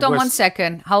 But hold on 1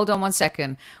 second. Hold on 1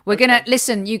 second. We're going to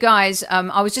listen, you guys.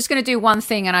 I was just going to do one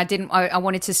thing and I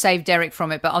wanted to save Derek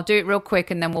from it, but I'll do it real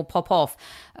quick and then we'll pop off.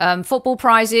 Football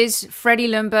prizes, Freddie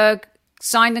Lundberg,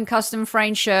 signed and custom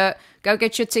framed shirt. Go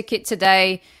get your ticket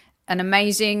today. An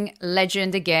amazing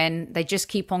legend again. They just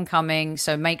keep on coming.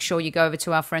 So make sure you go over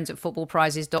to our friends at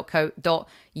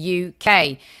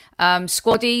footballprizes.co.uk.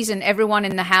 Squaddies and everyone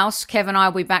in the house, Kev and I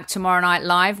will be back tomorrow night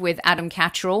live with Adam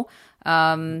Cattrall,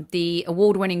 the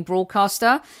award-winning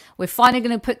broadcaster. We're finally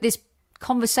going to put this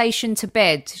conversation to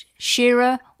bed.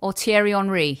 Shearer or Thierry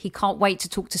Henry? He can't wait to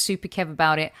talk to Super Kev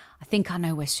about it. I think I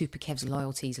know where Super Kev's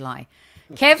loyalties lie.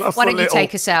 Kev, why don't you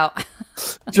take us out?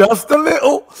 Just a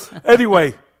little.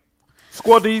 Anyway,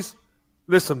 Squaddies,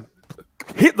 listen,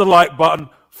 hit the like button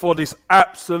for this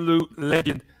absolute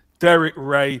legend, Derek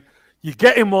Ray. You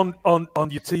get him on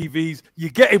your TVs. You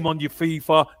get him on your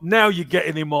FIFA. Now you're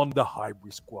getting him on the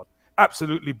Highbury squad.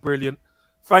 Absolutely brilliant.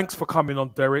 Thanks for coming on,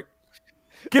 Derek.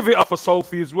 Give it up for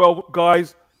Sophie as well,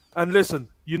 guys. And listen,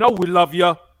 you know we love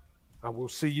you. And we'll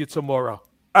see you tomorrow.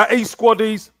 At ease,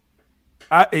 squaddies.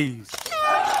 At ease.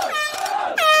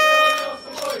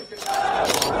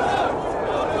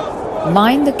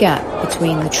 Mind the gap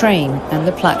between the train and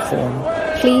the platform.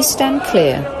 Please stand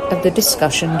clear of the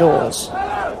discussion doors.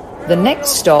 The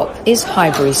next stop is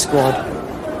Highbury Squad.